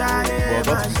 my side,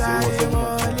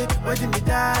 waiting me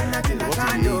down, nothing I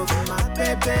can't do for my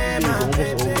baby, my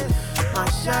baby. My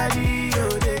shawty, oh,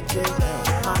 they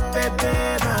my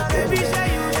baby, say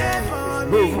you there for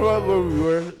bro, me. remember where we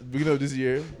were beginning of this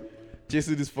year?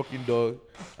 Chasing this fucking dog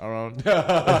around.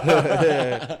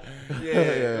 Yeah.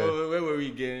 Where were we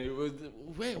again?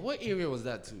 What area was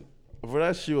that too? For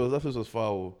that shit that place was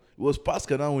foul. It was past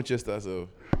Canal Winchester, so.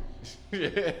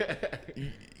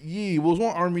 Yeah, it was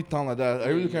one army town like that. I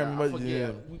really can't remember.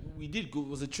 Yeah, we did go. It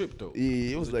was a trip though.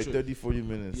 Yeah, it was like trip. 30, 40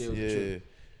 minutes. Yeah, it was a Yeah. trip.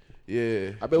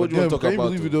 Yeah. I bet what you want to talk can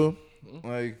about, you believe it though? though?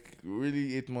 Like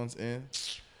really 8 months in.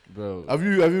 Bro. Have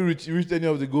you reached any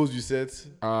of the goals you set?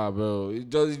 Bro. It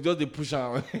just they push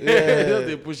out. Yeah. Just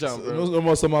they push out, bro. No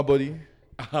more summer body.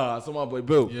 Summer boy,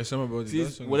 bro. Yeah, summer body. See,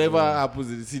 That's whatever happens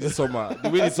in the city summer, the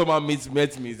way the summer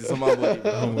met me is the summer body.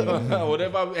 Bro.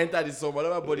 Whatever enter the summer,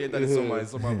 whatever body enter the summer is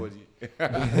summer body.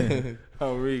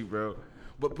 I'm weak, bro.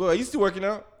 But bro, are you still working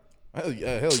out? Hell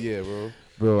yeah, bro.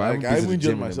 Bro, Like, I even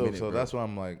enjoyed myself, so that's why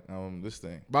I'm like, this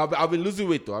thing. But I've been losing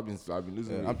weight though. I've been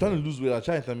losing weight. I'm trying to lose weight. I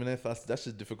try intermittent fast. That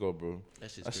shit's difficult, bro.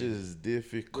 That shit's That shit is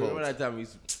difficult. Remember that time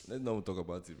let's not talk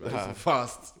about it, bro. I used to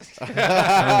fast.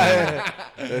 I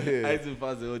used to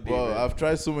fast the whole day. Bro, man. I've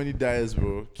tried so many diets,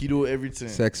 bro. Keto, everything.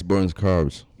 Sex burns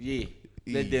carbs. Yeah.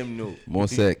 Let them know. More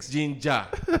sex. Ginger.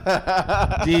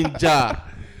 Ginger.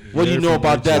 What do you know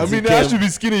about that? I mean, I should be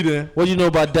skinny then. What do you know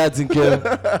about that, Zinkem?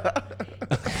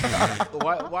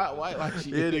 why she?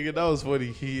 Yeah, nigga, that was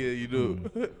funny. Yeah, you know.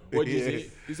 What did you say?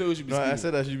 You said we should be No, skinny. I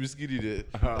said I should be skinny then.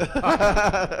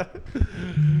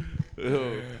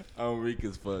 I'm weak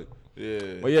as fuck.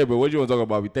 Yeah. But yeah, bro, what do you want to talk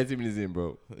about? We 30 minutes in,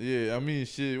 bro. Yeah, I mean,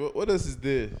 shit. What else is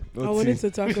there? I wanted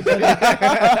to talk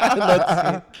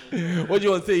about What do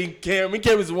you want to say? Cam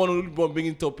is the one who's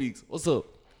bringing topics. What's up?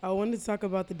 I wanted to talk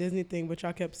about the Disney thing, but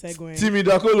y'all kept segueing. Timmy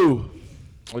Dakolo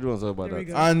What do you want to talk about Here we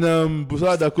that? go. and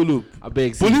Busala Dakolo. I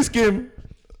beg. see. Police came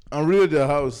and raided their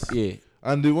house. Yeah.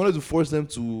 And they wanted to force them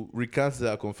to recant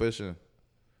their confession.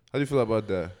 How do you feel about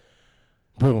that?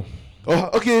 Bro. Oh,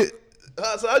 okay.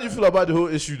 So how do you feel about the whole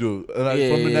issue though? Like, Yeah,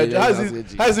 from the yeah, how, that's is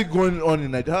edgy. how is it going on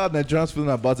in Nigeria? How are Nigerians feeling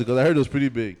about it? Because I heard it was pretty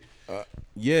big.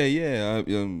 Yeah.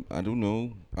 I don't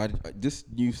know. This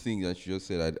new thing that you just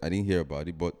said, I didn't hear about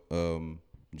it, but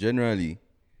generally,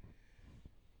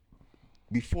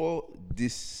 before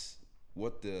this,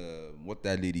 what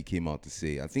that lady came out to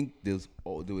say, I think there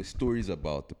were stories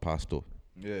about the pastor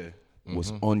Yeah.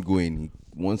 was ongoing,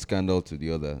 one scandal to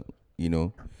the other, you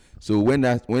know. So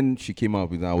when she came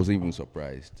out with that, I wasn't even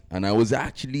surprised, and I was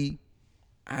actually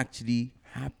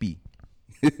happy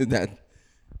that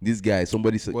this guy,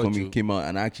 somebody came out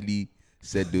and actually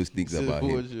said those things about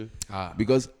him.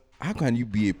 Because how can you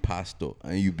be a pastor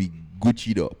and you be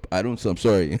Gucci'd up? I'm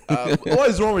sorry. What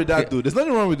is wrong with that though? There's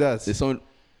nothing wrong with that. There's some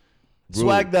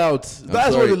Swagged out.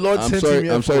 That's what the Lord sent him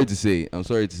here I'm for.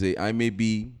 sorry to say. I may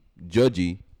be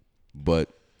judgy, but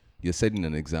you're setting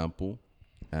an example,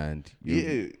 and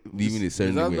you're living a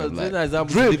certain way of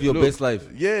life. Live your best life.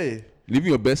 Yeah. Living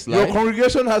your best Your life.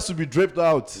 congregation has to be draped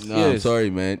out. No, I'm Yes. sorry,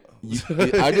 man.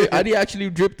 Are they actually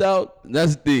dripped out?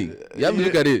 That's the thing. You have to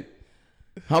look at it.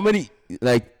 How many,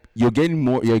 like, you're getting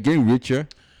richer,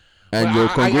 and Well, your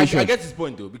congregation. I get his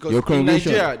point though, because Your in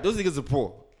congregation- Nigeria, those niggas are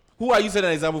poor. Who are you setting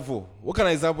an example for? What kind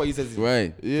of example are you setting?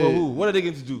 Right. Yeah. For who? What are they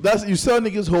going to do? That's you sell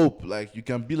niggas hope. Like you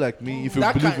can be like me if you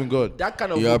That believe kind- in God. That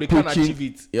kind of You hope, are they can't preaching. achieve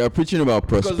it. You are preaching about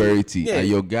prosperity, yeah. and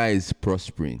your guy is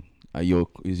prospering.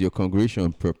 Is your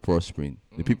congregation prospering?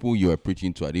 The people you are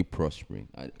preaching to, are they prospering?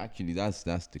 Actually, that's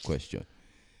the question.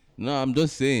 No, I'm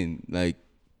just saying, like,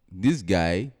 this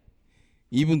guy,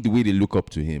 even the way they look up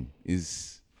to him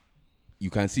is, you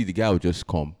can see the guy will just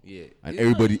come, Yeah. and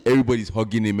everybody's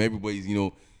hugging him. Everybody's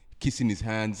kissing his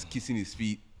hands, kissing his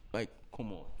feet. Like,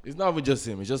 come on, It's not even just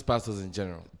him. It's just pastors in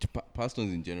general. pastors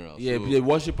in general. Yeah, So, they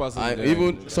worship pastors. in general.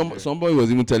 even somebody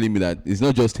was even telling me that it's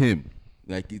not just him.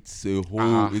 Like, it's a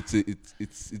whole, it's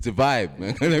a vibe,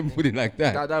 man. Let me put it like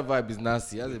that. That vibe is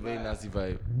nasty. That's a very nasty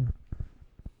vibe.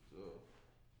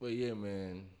 But yeah,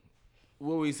 man.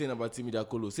 What were you saying about Timmy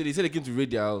Dakolo? They said they came to raid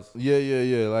their house.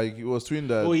 Yeah. Like he was tweeting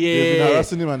that. Oh, they've been yeah.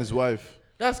 harassing him and his wife.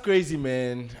 That's crazy,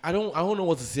 man. I don't know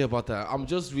what to say about that. I'm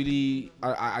just really,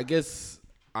 I guess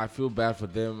I feel bad for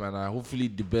them, and I hope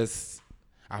the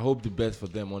best for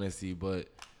them, honestly. But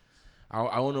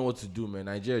I don't know what to do, man.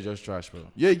 Nigeria is just trash, bro.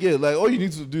 Yeah. Like all you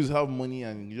need to do is have money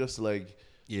and you just like.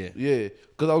 Yeah.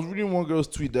 Because I was reading one girl's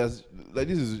tweet that's like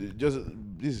this is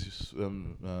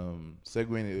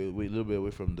segueing a little bit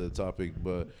away from the topic,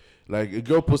 but like a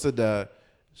girl posted that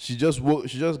she just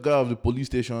got out of the police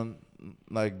station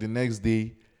like the next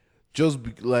day,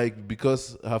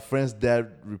 because her friend's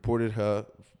dad reported her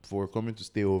for coming to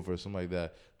stay over or something like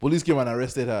that. Police came and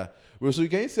arrested her. Bro, so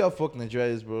can you see how fucked Nigeria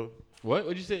is, bro? What?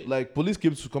 What'd you say? Like, police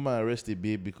came to come and arrest the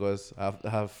babe because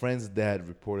her friend's dad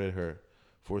reported her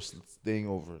for staying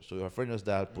over. So her friend just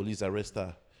died. Police arrest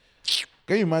her.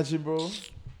 Can you imagine, bro?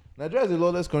 Nigeria is a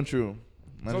lawless country.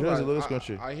 Nigeria is a lawless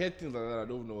country. I hear things like that. I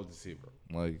don't know what to say,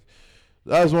 bro. Like,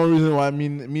 that's one reason why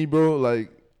me, bro,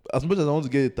 like, as much as I want to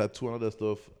get a tattoo and other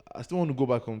stuff, I still want to go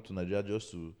back home to Nigeria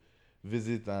just to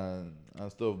visit and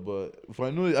stuff. But if I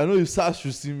know if SARS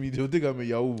should see me, they'll think I'm a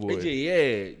Yahoo boy. AJ,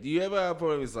 yeah. Do you ever have a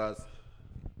problem with SARS?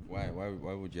 Why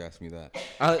would you ask me that?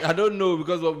 I don't know,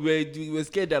 because we were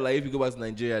scared that like if you go back to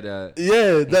Nigeria, that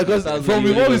Yeah, because SARS from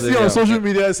really what we was see there. on social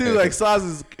media, it seems like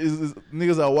SARS is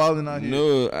niggas are wilding out here.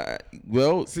 No,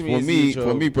 well, See me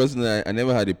for me personally, I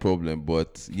never had a problem.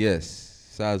 But yes,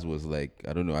 SARS was like,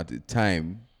 I don't know, at the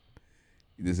time,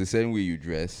 there's a certain way you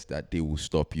dress that they will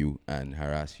stop you and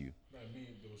harass you.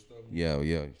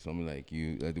 Yeah, something like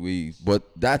you, the way. But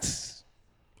that's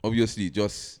obviously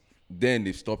just then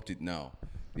they've stopped it now.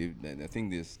 I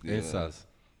think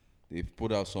they've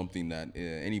put out something that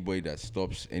anybody that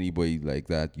stops anybody like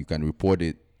that, you can report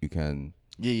it. You can.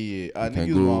 Yeah. I can think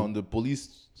it go- was on the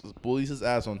police's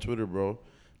ass on Twitter, bro.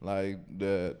 Like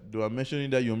they were mentioning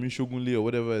that Yomi Shogunle or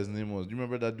whatever his name was. Do you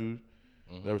remember that dude?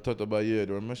 That we talked about? Yeah,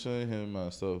 they were mentioning him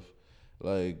and stuff.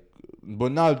 Like,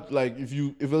 but now, like,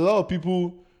 if a lot of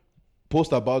people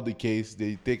post about the case,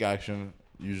 they take action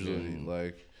usually.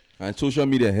 Like, And social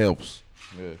media helps.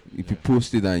 yeah. If you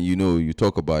post it and you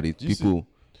talk about it, You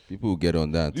people will get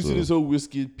on that. Do you so. see this whole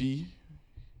Whiskey P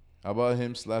about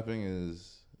him slapping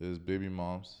his baby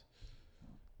moms?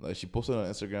 Like, she posted on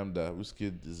Instagram that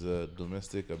Whiskey is a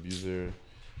domestic abuser.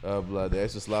 Blah. They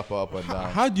used to slap her up and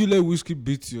down. How do you let Whiskey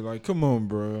beat you? Like, come on,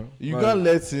 bro. You Like, can't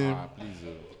let him.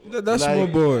 That's like- my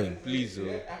boy. please,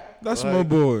 That's my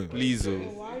boy. please, Why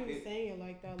are you saying it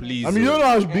like that? please. I mean, you don't know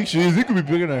how big she is. He could be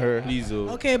bigger than her. Please,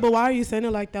 Okay, but why are you saying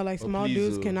it like that? Like small please,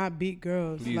 dudes oh. cannot beat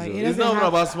girls. Please, Like oh. it It's doesn't not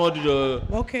have. about small dude.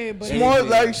 Okay, but Small,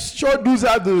 like, short dudes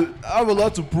have a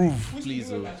lot to prove.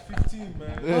 Please, oh. 15,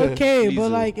 man. okay, Please, but oh.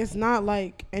 like it's not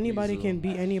like anybody Please, can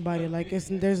beat anybody. Like there's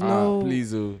no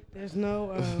Please, oh. there's no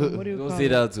what do you Don't call say it?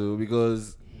 that too,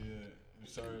 because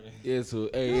yeah, so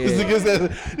This yeah.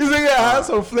 nigga has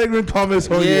some flagrant comments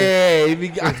on here. Yeah,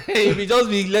 if he just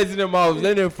be letting them out,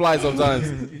 let them fly sometimes.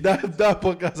 That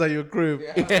podcast at your crib.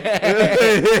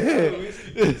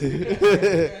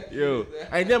 Yo,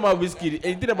 and then about whiskey.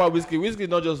 And think about whiskey. Whiskey is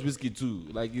not just whiskey too.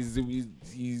 Like he's an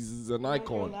You're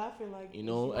icon, laughing like you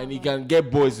know, it's and he not can get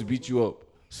boys to beat you up.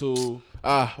 So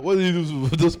What do you do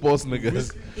with those sports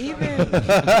niggas? even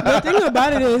the thing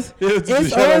about it is Yeah, to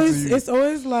shout out to you. it's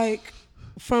always like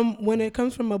from when it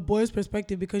comes from a boy's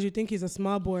perspective because you think he's a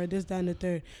small boy or this, that, and the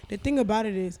third. The thing about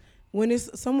it is when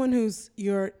it's someone who's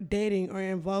you're dating or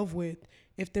involved with,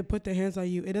 if they put their hands on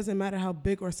you, it doesn't matter how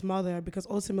big or small they are because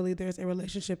ultimately there's a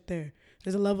relationship there.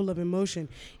 There's a level of emotion.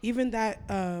 Even that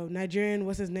Nigerian,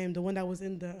 what's his name, the one that was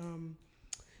in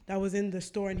the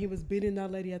store and he was beating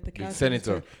that lady at the cash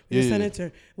senator. register. Yeah, The yeah.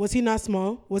 senator. Was he not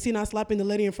small? Was he not slapping the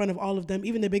lady in front of all of them?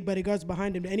 Even the big body guards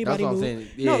behind him. Did anybody what I'm move? saying.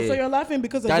 No, Yeah, so yeah. you're laughing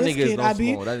because of That nigga is Wizkid, not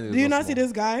Abi. small. That nigga is Do you not not see small.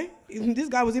 this guy? This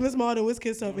guy was even smaller than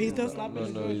Wizkid stuff, and he's still slapping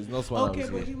his no, girl. he's not small. Okay,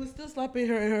 but he was still slapping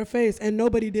her in her face, and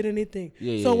nobody did anything.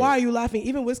 Yeah, so yeah, why yeah. are you laughing?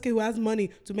 Even Wizkid, who has money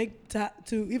to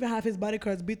even have his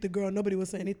bodyguards beat the girl, nobody was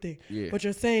saying anything. Yeah. But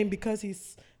you're saying because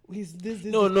he's this.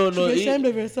 No, You should be he- ashamed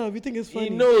of yourself. You think it's funny?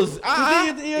 He knows. You're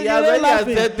He has already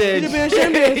laughing. accepted. You should be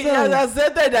ashamed of He has yourself.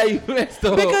 accepted that you messed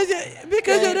up.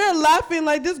 Because you're there laughing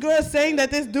like this girl is saying that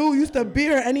this dude used to beat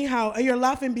her anyhow, and you're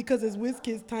laughing because it's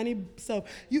Wizkid's tiny self.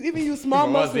 You even use small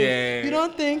What's muscles. the- You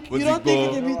don't think what's you don't it think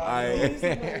it called?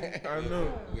 can be. I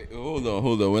know. Wait, hold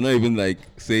on. We're not even like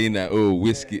saying that. Oh,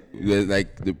 whiskey.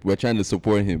 We're trying to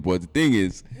support him, but the thing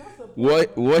is,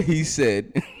 what he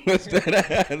said. That's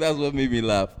what made me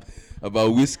laugh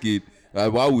about whiskey.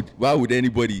 Why would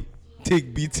anybody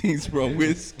take beatings from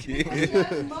whiskey?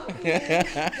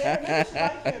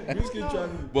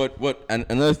 But and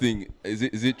another thing is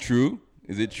it true?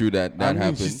 Is it true that I mean,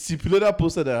 happened? she later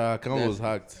posted that her account That's- was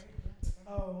hacked.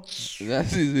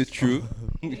 Is it true?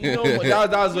 You know,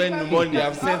 that's when the money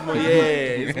I've sent money. Yeah,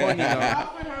 it's money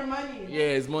now. Yeah,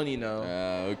 it's money now.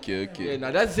 Okay. Yeah,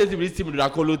 now that's the same thing with this team with the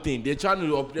Akolo thing. They're trying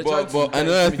to. But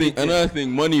another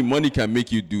thing, money can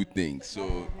make you do things.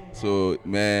 So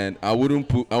man, I wouldn't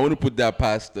put that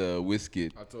past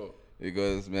Wizkid At all.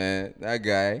 because man, that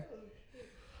guy.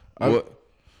 Have- What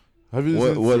Have you what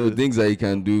listened what to, are the things that he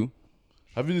can do?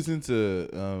 Have you listened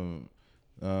to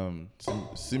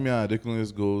Simia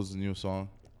Adekunle's Goals new song.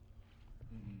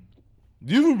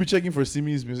 Do you even be checking for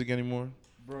Simi's music anymore?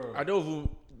 Bro. I don't even.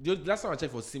 The last time I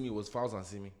checked for Simi was Fowls and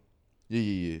Simi.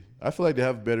 Yeah. I feel like they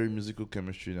have better musical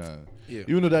chemistry now. Yeah.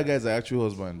 Even though that guy's an actual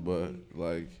husband, but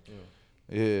like,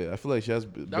 yeah, I feel like she has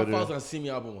That better. Fowls and Simi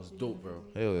album was dope, bro.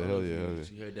 Hell yeah.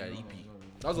 You heard that EP?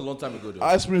 That was a long time ago, though.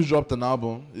 Ice Prince dropped an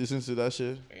album. You listen to that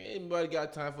shit? Anybody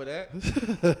got time for that?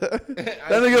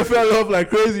 That nigga fell off like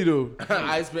crazy though.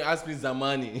 Ice Prince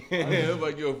Zamani.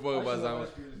 Nobody give a fuck about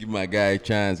Zamani. Give my guy a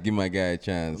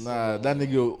chance. Nah, that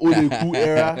nigga Oleku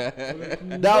era.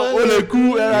 That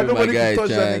Oleku era. Give my Nobody guy could a touch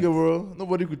that chance. nigga, bro.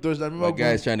 Nobody could touch that. Remember My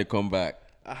guy's trying to come back.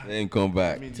 They ain't come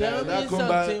back. Tell that me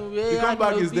comeback, something the where I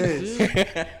comeback know is be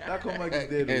dead. That comeback is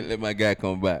dead. though. Let my guy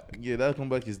come back. Yeah, that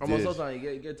comeback is I'm also dead. sometimes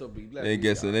you get to be black. Let him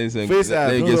get some, Face app,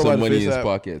 let him don't get know some about money face in his app.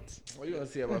 pocket. What you gonna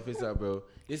say about FaceApp, bro?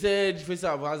 They said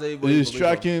FaceApp has everybody. It's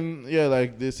tracking, yeah,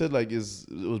 like they said, like it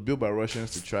was built by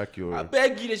Russians to track your. I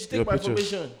beg you, they should Your take my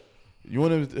pictures. information. You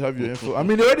want them to have your info? I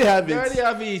mean, they already have They already it.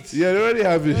 have it. Yeah, they already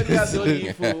have They already have the only it.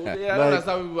 info. I don't Like-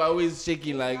 understand people are always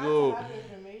shaking like, oh,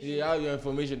 they have your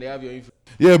information. They have your info.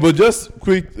 Yeah, but just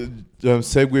quick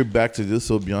segue back to this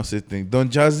whole Beyonce thing. Don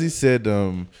Jazzy said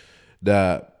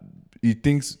that he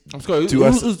thinks. I'm sorry. To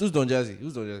us- Who's Don Jazzy?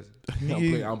 Who's Don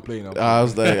Jazzy? I'm playing. I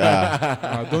was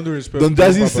like, Don't do respect. Don to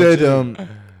Jazzy Papa said J.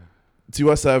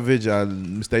 Tiwa Savage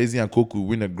and Mr. Eazy and Coco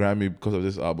win a Grammy because of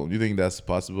this album. Do you think that's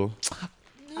possible?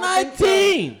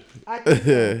 19. I think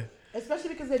so. Especially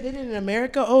because they did it in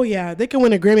America. Oh yeah, they can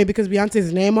win a Grammy because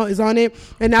Beyonce's name is on it,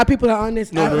 and now people are on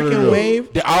this African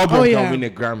wave. The album Oh, can yeah. win a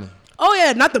Grammy. Oh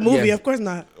yeah, not the movie, Yes. of course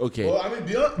not. Okay. I mean,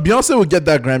 Beyonce will get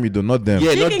that Grammy though, not them.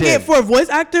 Yeah, She not can them. get for a voice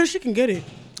actor. She can get it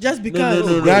just because.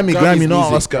 No. Grammy, Grammy's not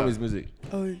music. Oscar. Grammy's music.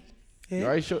 Oh, You yeah.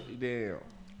 already showed. Damn.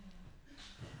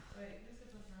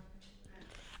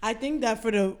 I think that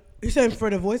for the you said for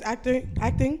the voice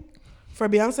acting for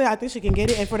Beyonce, I think she can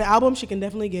get it, and for the album, she can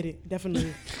definitely get it,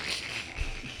 definitely.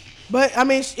 But I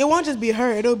mean, it won't just be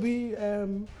her. It'll be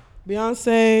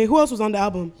Beyonce. Who else was on the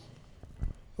album?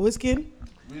 Wizkid.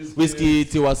 Whiskey,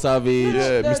 Tiwa Savage.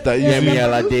 Yeah, Mr. yeah, Easy. Yemi yeah.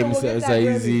 Alade, Producer will get Mr. that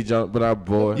Easy, John, but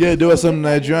boy. Yeah, there were some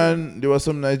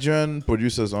Nigerian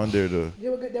producers on there though. They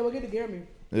will get the Grammy.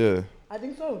 Yeah. I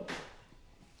think so.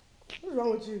 What's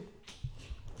wrong with you?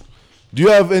 Do you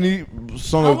have any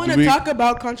song I of want the to week? talk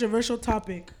about controversial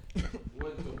topic.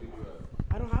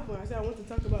 I don't have one. I said I want to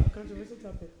talk about a controversial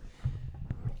topic.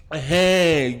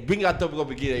 Hey, bring that topic up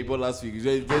again that you bought last week.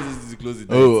 Let's close it.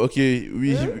 Oh, okay.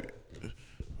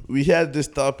 We had this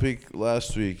topic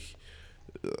last week.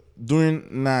 During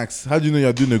Nax, how do you know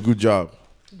you're doing a good job?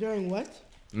 During what?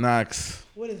 Nax.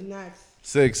 What is next?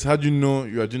 Sex, how do you know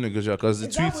you are doing a good job? Because the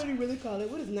Is that tweets. what you really call it?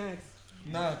 What is next?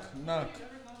 Knock.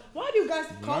 Why do you guys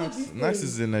call it these Nax things?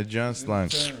 is a Nigerian slang.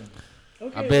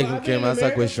 Okay, I beg well, you, I've been Kim, in answer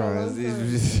America for a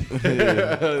questions. long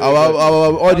time.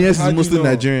 Our audience How is do you mostly know?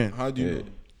 Nigerian. How do you know?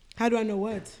 How do I know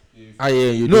what? Ah,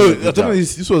 yeah, you No, doing a I'm good telling job. you,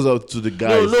 this was up to the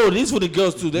guys. No, this is for the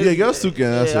girls too. Yeah, girls too can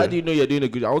answer. How do you know you're doing a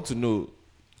good? I want to know.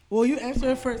 Well, you answer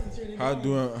it first. since you're the How guy.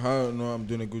 do I? How I know I'm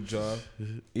doing a good job?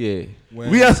 Yeah. When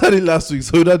We answered it last week,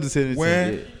 so we don't have to say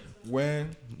anything.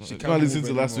 when she You can't can't listen move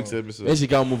to last anymore. week's When episode. she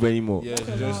can't move anymore. Yeah, she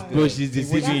just Bro, she's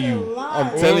deceiving That's a you. lie.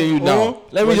 I'm telling you now.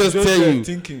 Let me when just she's tell there you.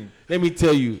 Thinking. Let me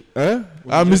tell you. Huh?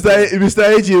 Mr.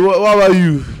 AJ, what about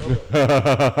you?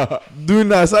 Doing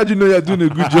that, how do you know you're doing a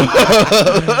good job?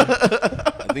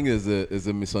 I think there's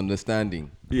a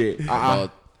misunderstanding Yeah.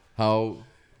 about how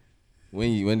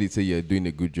when they say you're doing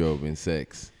a good job in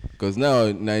sex. Because now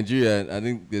in Nigeria, I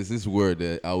think there's this word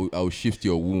that I'll shift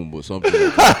your womb or something.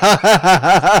 Like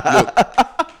that.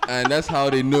 Look, and that's how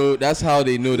they know. That's how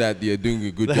they know that they're doing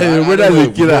a good job. Hey, I whether don't they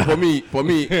know, kill her.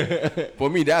 for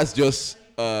me, that's just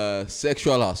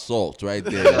sexual assault right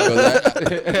there.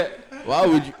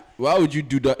 Because why would you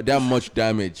do that much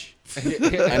damage?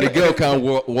 And the girl can't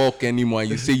walk anymore. And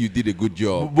you say you did a good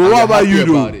job. But and what you're about happy you,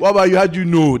 though? about it. What about you? How do you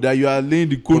know that you are laying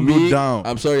the For condo me, down?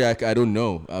 I'm sorry, I don't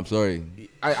know. I'm sorry.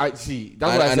 I see.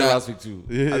 That's And- what I said and last week too.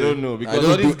 Yeah. I don't know because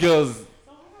don't all these do- girls.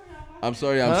 I'm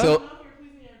sorry. I'm Huh?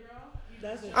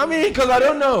 I mean, because I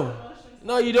don't know.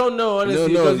 No, you don't know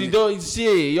honestly No, because you don't.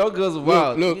 Shit, your girls are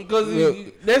wild. look, because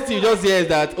look. next thing you just hear is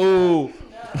that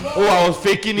I was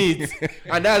faking it,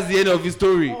 and that's the end of the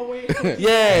story. Oh, wait.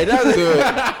 Yeah, that's So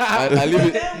I leave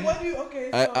it. Then what do you? Okay.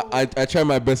 So I try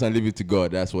my best and leave it to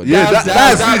God. That's what. Yeah, that's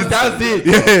it.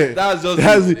 Yeah. That's just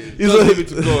That's it. it. It's Just like- leave it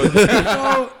to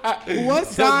God. what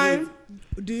sign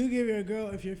do you give your girl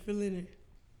if you're feeling it?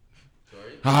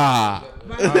 Ah. Joe,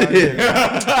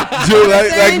 like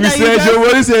saying we that you said, just- Joe,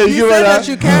 what is it? You said that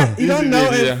you can't. You don't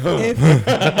know Yeah. if wait,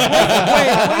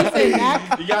 what you say,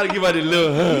 knack? You gotta give her the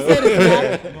little. You said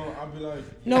it's knack. No, I'll be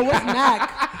like, No, what's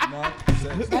knack? nah,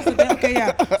 sex. That's the thing. Okay,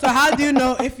 yeah. So how do you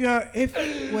know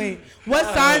what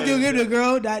signs do you give the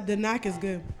girl that the knack is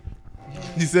good?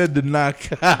 He said the knack.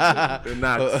 The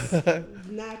knocks.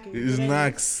 Knack. It's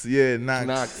knacks. Yeah, knacks.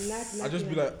 Knocks. I just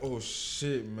be like, oh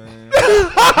shit, man.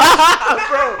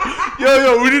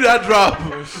 Yo, we need that drop.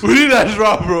 We need that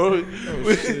drop, bro.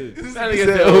 Oh shit. He That nigga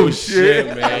said, said, oh, oh shit.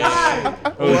 shit, man.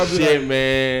 I'll Oh be shit, I'll be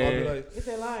man. like, It's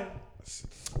a lie.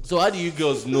 So how do you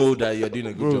girls know that you're doing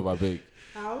a good job, I beg?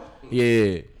 How?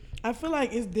 Yeah. I feel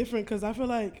like it's different because I feel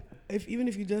like even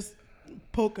if you just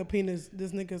poke a penis,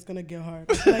 this nigga's gonna get hard.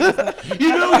 Like, it's like, You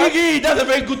know, that's a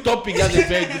very good topic. That's a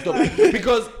very good topic.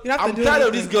 Because You have to I'm do tired of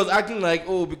anything. these girls acting like,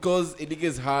 oh, because a nigga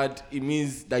is hard, it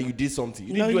means that you did something.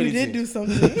 You no, didn't do you anything. did do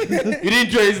something. You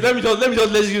didn't do anything. Let me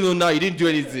just let you know now. You didn't do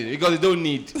anything because you don't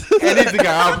need anything can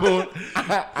happen,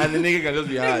 and the nigga can just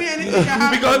be hard. Me, anything can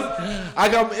happen. Because I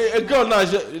can a girl now.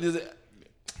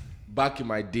 Back in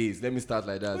my days, let me start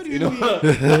like that. What do You you know, mean?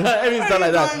 let me start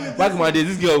like you going that. with Back in my days,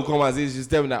 this girl will come and say, she's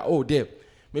telling me that, oh, damn,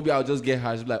 maybe I'll just get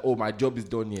her. She'll be like, oh, my job is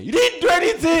done here. You didn't do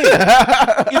anything.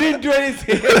 You didn't do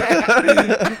anything. You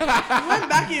went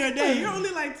back in your day. You're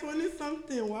only like 20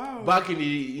 something. Wow. Back in the,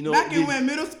 you know, Back in the- when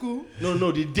middle school.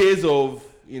 no, the days of,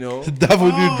 you know, That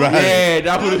would Oh, do drive. yeah,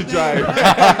 that would drive.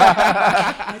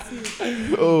 I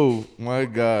see. Oh my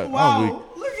God. I'm weak. Wow.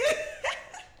 Look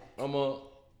at I'm a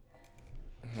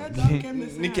that dog came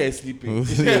to Nika is sleeping.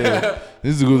 Yeah.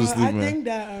 This is good to I sleep, man. think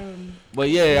that But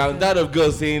yeah, I'm tired of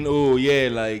girls saying, oh yeah,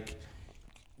 like,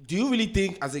 do you really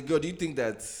think, as a girl, do you think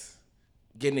that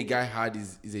getting a guy hard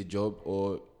is a job,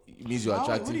 or it means you're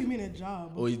attractive? what do you mean a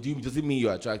job? Or does it mean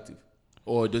you're attractive?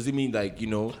 Or does it mean like, you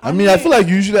know? I mean, I feel like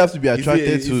you usually have to be attracted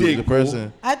is to it the cool?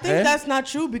 person. I think Eh? that's not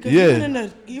true because Yeah.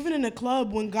 even in the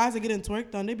club when guys are getting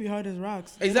twerked on, they be hard as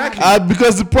rocks. Exactly.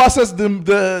 Because the process, But he don't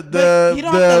have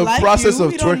to the like process you,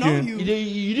 of he don't know twerking. you.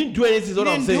 You didn't do anything, is what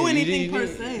You I'm didn't saying. do anything you per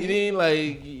didn't, se. You didn't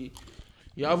like,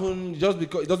 you haven't, just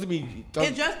because, it doesn't mean,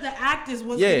 It's just the act is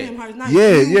what's Yeah. giving him hard. It's not Yeah,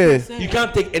 you yeah. per se. you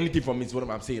can't take anything from it, is what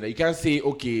I'm saying. Like, you can't say,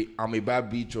 okay, I'm a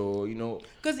bad bitch, or, you know.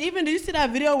 Because even did you see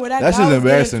that video where that That's guy just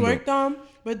was getting embarrassing, twerked on,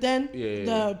 but then Yeah.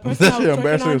 the person That's that was twerking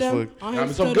embarrassing on as them, fuck. on I him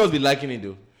mean, some stood- girls be liking it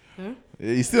though. Yeah,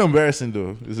 it's still embarrassing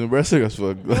though. It's embarrassing as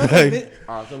fuck. What's the like, bit-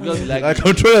 Some girls be liking like it.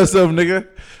 control yourself, nigga.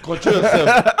 Control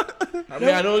yourself. I mean,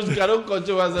 I don't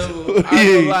control myself. I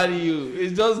don't lie to you.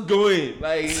 It's just going.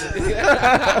 Like,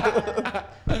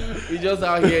 we just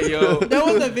out here, yo. There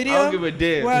was a I video don't give a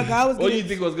damn. where a guy was What do you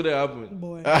getting- think was gonna happen?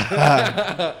 boy.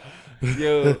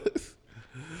 Yo.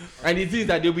 And the thing is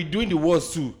that they'll be doing the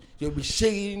worst too. They'll be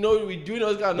shaking, you know, we'll be doing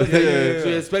all kind of stuff. Yeah. So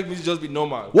you expect me to just be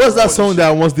normal. What's that All song this that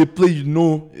once they play, you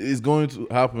know is going to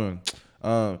happen? shit.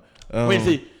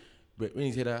 When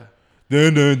you say that,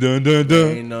 dun, dun, dun, dun, dun.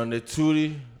 ain't on the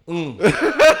tootie. You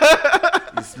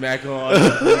smack on.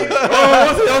 Oh,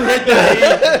 once you don't hit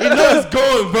that, you know it's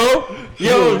going, bro.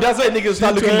 Yo, that's why niggas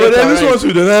start looking But left then and this right. one's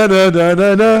with the na na na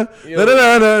na na na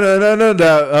na na na na na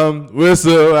na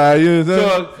whistle I use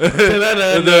Talk. na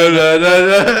na na na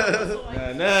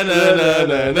Na, na,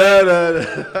 na, na.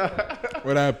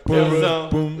 When I Yeah, boom,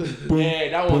 boom, boom, Yeah,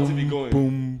 that one to be going.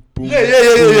 boom, boom,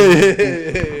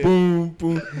 yeah. boom,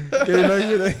 boom. Can you not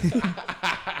hear that?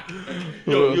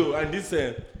 Yo, and this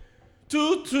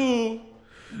 2-2.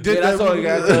 Did Yeah, that's that all really- you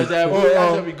guys. That's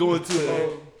Oh, what we going to.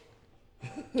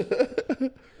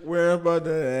 Where about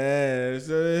the ass?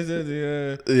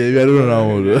 Yeah, we are doing that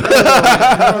one.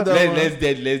 Let's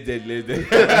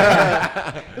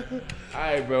dead.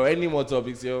 Alright, bro. Any more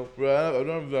topics, yo? Bro, I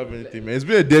don't have anything, man. It's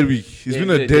been a dead week. It's been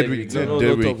a dead week. It's been a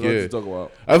dead week. No Yeah. to talk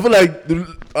about. I feel like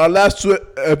our last two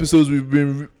episodes we've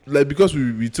been like because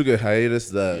we took a hiatus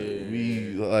that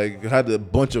we like had a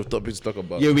bunch of topics to talk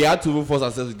about. Yeah, we had to even force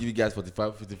ourselves to give you guys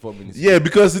 54 minutes. Yeah,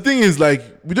 because the thing is like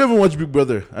we don't even watch Big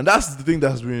Brother, and that's the thing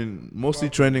that's been mostly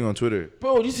trending on Twitter.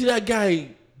 Bro, you see that guy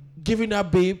giving that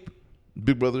babe?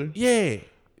 Big Brother. Yeah.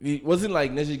 It wasn't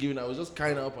like Nessie giving that. It was just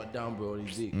kind of up and down, bro, on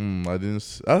his dick. I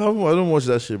don't watch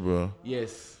that shit, bro.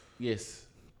 Yes.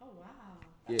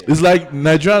 It's like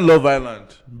Nigerian Love Island,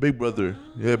 Big Brother.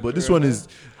 Yeah, but this one is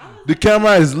the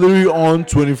camera is literally on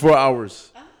 24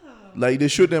 hours. Like they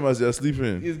shoot them as they're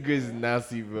sleeping. This grace is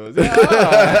nasty, bro. It's like,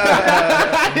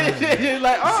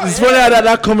 oh, It's funny how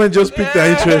that comment just piqued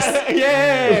their interest.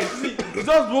 Yeah. See,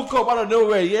 just woke up out of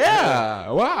nowhere.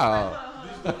 Yeah. Wow.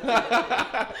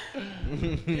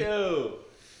 Yo.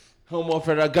 Homo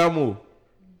Ferragamo.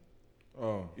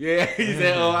 Oh, Yeah. He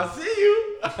said, oh, I see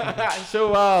you.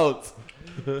 Show out.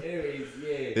 Anyways,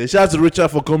 yeah. Yeah, shout out to Richard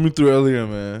for coming through earlier,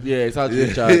 man. Yeah, it's hard to Yeah,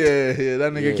 reach out. yeah,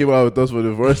 that nigga Yeah. came out with us for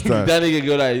the first time. That nigga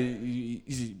go like,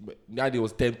 Daddy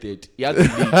was tempted. He had to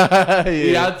leave.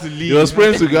 He had to leave. He was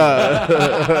praying to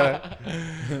God.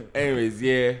 Anyways,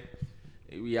 yeah.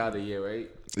 We out of here, right?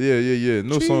 Yeah.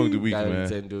 No song of the week, Got man.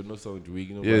 Nintendo, no song of the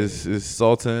week. No Yes, it's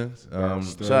Sultan.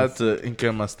 Steph. Shout out to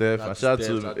Inkem and Steph. And shout out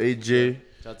to AJ.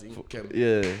 Shout out to Inkem.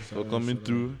 Yeah, for coming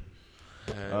through.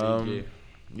 AJ.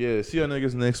 Yeah, see you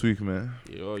niggas next week, man.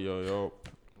 Yo.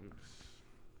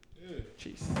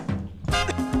 Cheers.